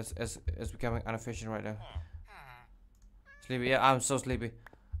 It's becoming inefficient right now. Sleepy, yeah, I'm so sleepy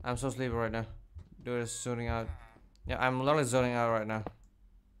right now. Dude is zoning out. Yeah, I'm literally zoning out right now.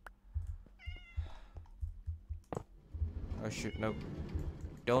 Oh shoot, nope.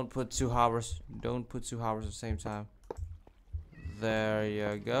 Don't put two hoppers at the same time. There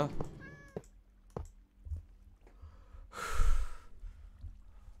you go.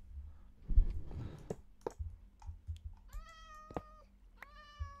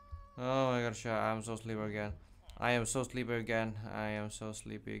 Oh my gosh, I'm so sleepy again. I am so sleepy again. I am so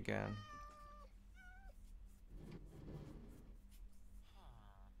sleepy again.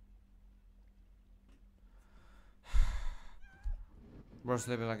 Bro,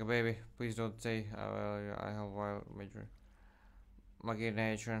 sleeping like a baby. Please don't say I have wild major. Makin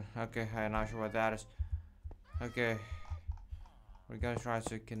nature. Okay, I'm not sure what that is. Okay, we're gonna try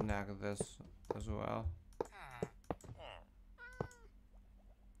to connect this as well.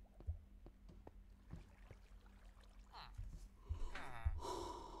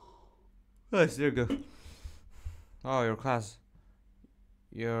 Yes, there you go. Oh, your class.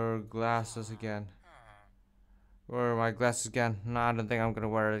 Your glasses again. Where are my glasses again? No, I don't think I'm gonna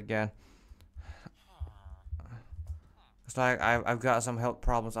wear it again. It's like I've got some health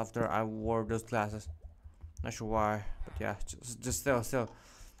problems after I wore those glasses. Not sure why, but yeah, just still.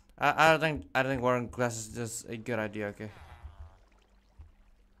 I don't think wearing glasses is just a good idea. Okay.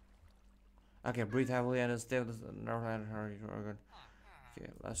 Okay, breathe heavily and stay with the nerve and hurry.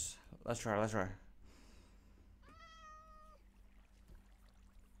 Okay, let's try.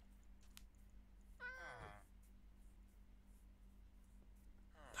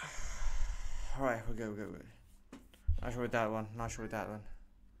 Alright, we're good. Not sure with that one.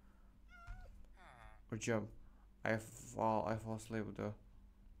 Good job. I fall asleep though.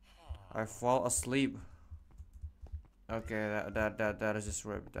 I fall asleep. Okay, that is just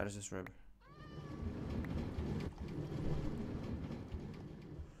rib.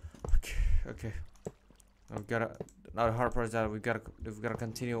 Okay. I've gotta. Now the hard part is that we've gotta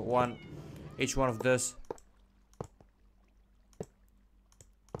continue each one of this.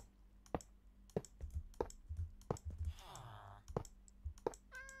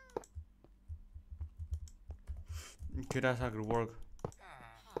 Okay, that's how it could work.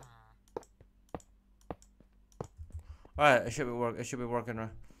 Alright, it should be working. Should be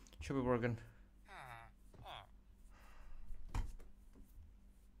working.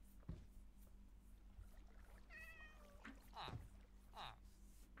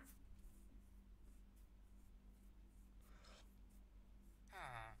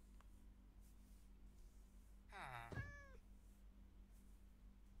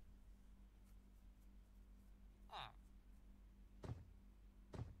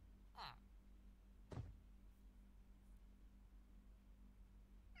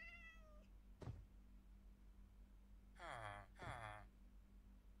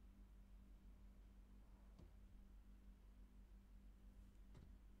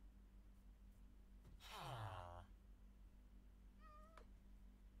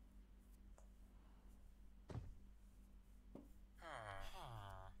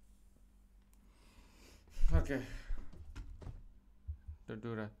 Okay. Don't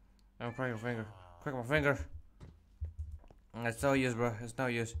do that. I'm cracking my finger. Crack my finger. It's no use, bro. It's no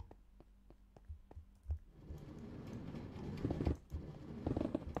use.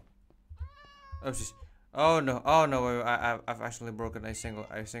 Oh, jeez. Oh no. Wait, I've actually broken a single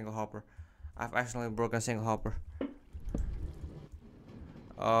hopper. I've actually broken a single hopper.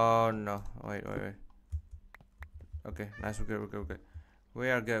 Oh no. Wait. Okay, nice. We're good. We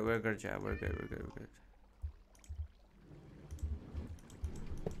are good. We're good, chat. We're good.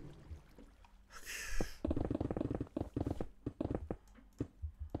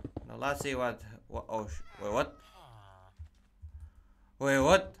 Now let's see what. Oh, wait, what? Wait,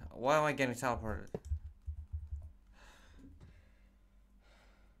 what? Why am I getting teleported?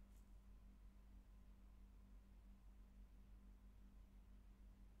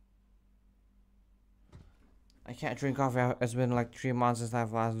 I can't drink coffee. It's been like 3 months since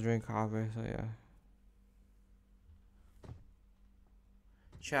I've last drank coffee, so yeah.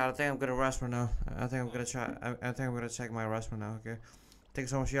 Chat, I think I'm gonna rest for now. I think I'm gonna try. I think I'm gonna check my rest for now. Okay. Thanks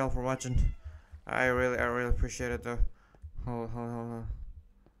so much, y'all, for watching. I really appreciate it though. Hold on.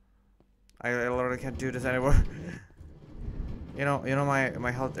 I literally can't do this anymore. you know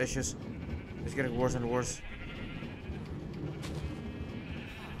my health issues is getting worse and worse.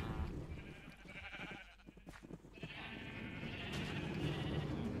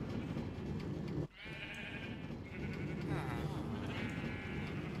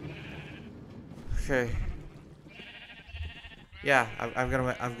 Okay. Yeah, I'm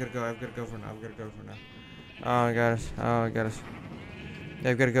gonna go for now. Oh my gosh. Yeah,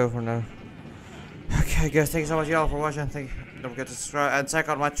 I've gotta go for now. Okay, guys, thank you so much, y'all, for watching. Don't forget to subscribe and check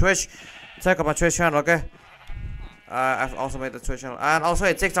out my Twitch. Check out my Twitch channel, okay? I've also made the Twitch channel and also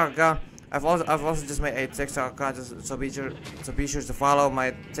a TikTok account. I've also just made a TikTok account, so be sure to follow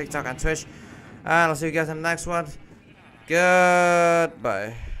my TikTok and Twitch. And I'll see you guys in the next one.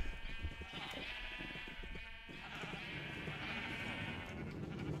 Goodbye.